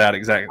where it was at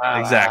exactly.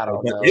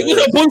 It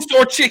was a Blue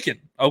Store Chicken,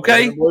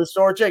 okay? It was a Blue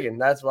Store Chicken.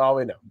 That's all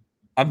we know.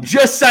 I'm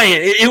just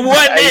saying, it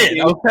wasn't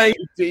it, okay?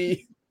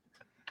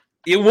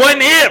 It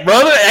wasn't it,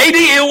 brother. AD,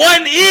 it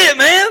wasn't it,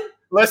 man.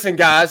 Listen,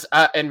 guys,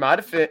 in my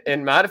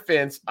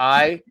defense,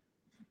 I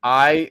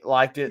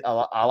liked it.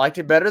 I liked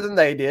it better than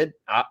they did.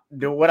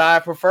 Would I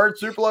have preferred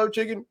Super Low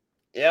Chicken?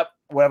 Yep.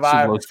 Would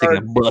I have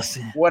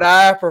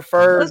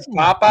preferred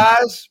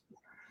Popeyes?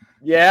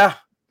 Yeah.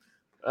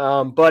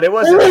 But it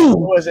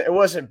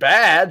wasn't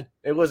bad.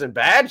 It wasn't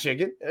bad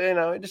chicken. You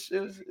know, it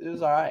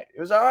was all right. It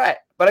was all right.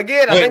 But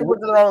again, I think we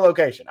went to the wrong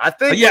location.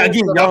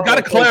 Y'all got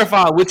to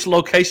clarify which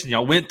location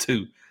y'all went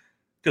to,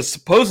 because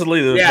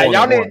supposedly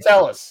y'all need to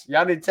tell us.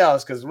 Y'all need to tell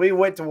us because we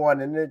went to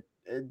one and it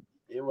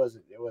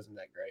wasn't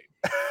that great.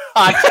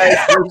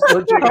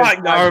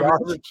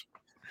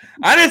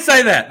 I didn't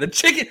say that. The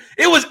chicken,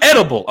 it was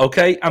edible.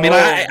 Okay, I mean,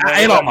 I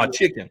ate all my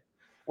chicken.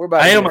 We're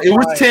about. It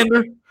was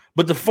tender,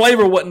 but the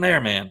flavor wasn't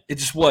there, man. It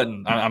just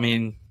wasn't. I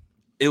mean,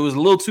 it was a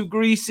little too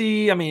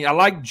greasy. I mean, I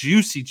like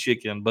juicy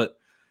chicken, but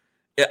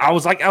I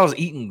was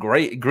eating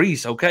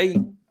grease. Okay,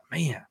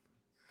 man.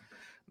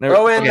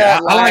 Throw in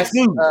that last, I like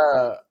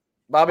food.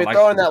 Bobby,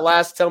 throw in that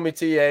last "Tell Me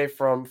TA"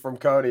 from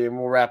Cody, and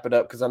we'll wrap it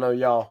up because I know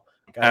y'all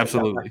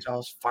absolutely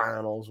y'all's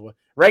finals.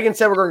 Reagan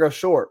said we're going to go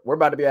short. We're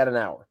about to be at an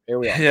hour. Here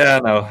we are. Yeah,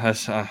 no,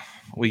 that's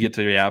we get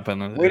to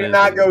yapping. We did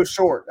not go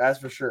short. That's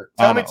for sure.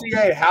 Tell me,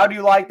 TA, how do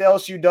you like the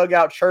LSU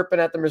dugout chirping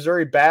at the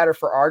Missouri batter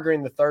for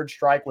arguing the third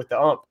strike with the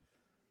ump?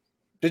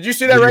 Did you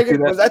see that,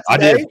 Reagan? Was that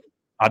today?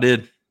 I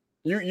did.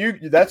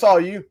 You. That's all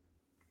you.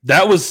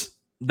 That was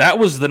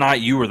the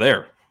night you were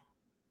there.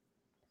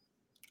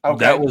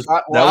 Okay. I was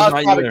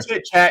probably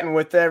chit chatting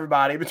with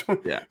everybody between.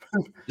 Yeah.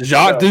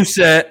 Jacques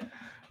Doucette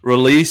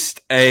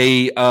released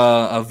a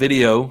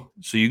video,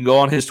 so you can go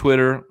on his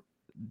Twitter,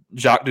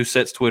 Jacques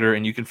Doucette's Twitter,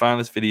 and you can find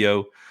this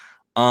video.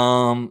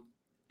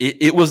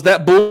 It was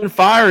that bull and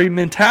fiery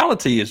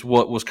mentality is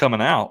what was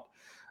coming out.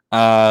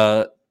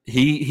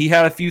 He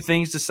had a few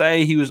things to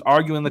say. He was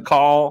arguing the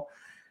call,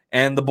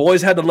 and the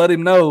boys had to let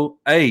him know,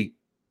 hey,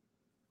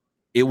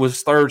 it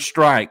was third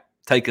strike.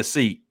 Take a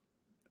seat.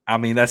 I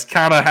mean, that's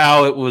kind of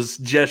how it was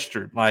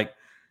gestured. Like,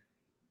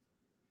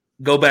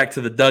 go back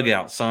to the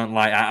dugout, son.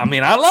 Like, I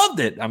mean, I loved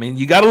it. I mean,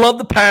 you got to love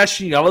the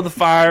passion. You got to love the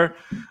fire.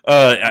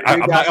 I'm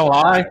not going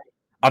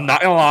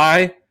to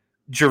lie.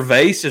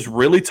 Gervais is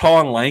really tall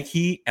and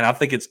lanky, and I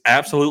think it's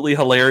absolutely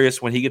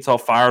hilarious when he gets all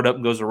fired up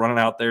and goes running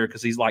out there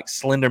because he's like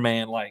Slender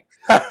Man, like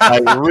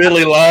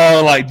really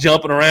low, like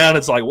jumping around.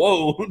 It's like,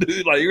 whoa,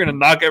 dude, like you're going to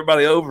knock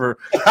everybody over.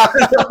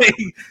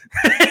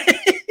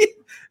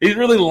 He's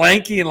really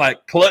lanky and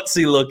like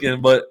klutzy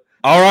looking, but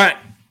all right.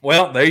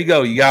 Well, there you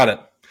go. You got it.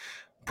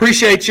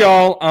 Appreciate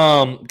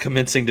y'all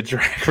commencing to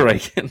drag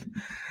Reagan.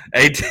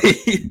 AD,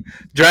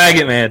 drag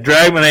it, man.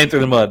 Drag my name through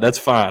the mud. That's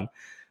fine.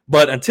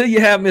 But until you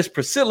have Miss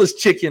Priscilla's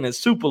chicken at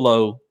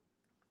Supalo,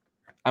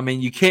 I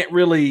mean, you can't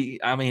really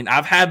 – I mean,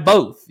 I've had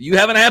both. You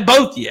haven't had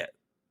both yet.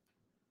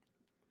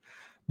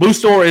 Blue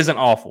Store isn't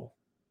awful.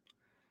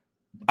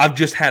 I've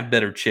just had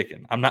better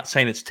chicken. I'm not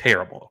saying it's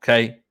terrible,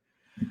 okay?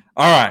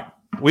 All right.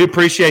 We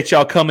appreciate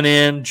y'all coming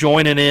in,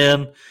 joining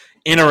in,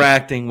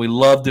 interacting. We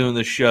love doing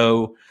the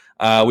show.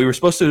 We were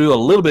supposed to do a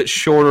little bit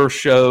shorter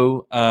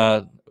show.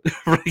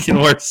 Reagan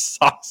wears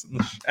socks in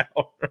the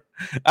shower.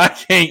 I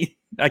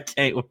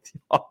can't with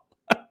y'all.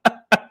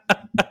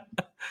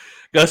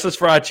 Gus's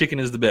fried chicken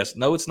is the best.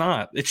 No, it's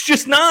not. It's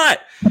just not.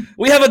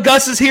 We have a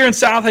Gus's here in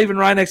South Haven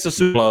right next to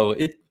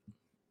Supalo.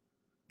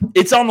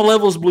 It's on the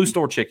level as Blue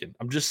Store chicken.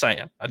 I'm just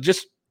saying.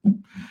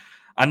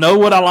 I know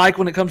what I like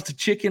when it comes to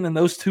chicken, and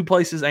those two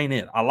places ain't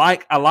it. I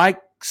like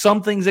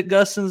some things at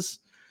Gus's,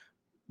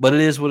 but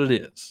it is what it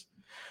is.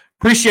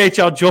 Appreciate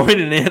y'all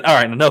joining in. All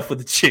right, enough with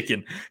the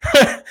chicken.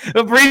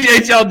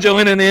 Appreciate y'all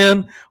joining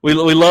in. We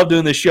love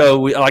doing this show.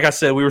 Like I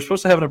said, we were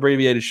supposed to have an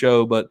abbreviated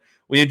show, but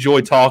we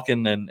enjoy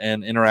talking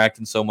and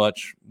interacting so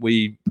much.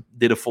 We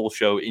did a full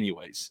show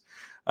anyways.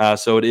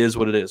 So it is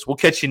what it is. We'll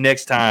catch you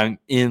next time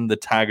in the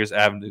Tigers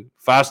Avenue.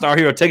 5-star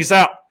hero, take us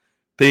out.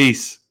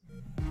 Peace.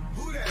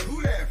 Who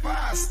that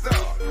 5-star?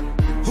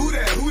 Who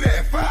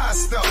that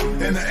 5-star?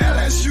 And the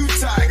LSU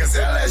Tigers,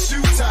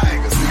 LSU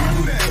Tigers.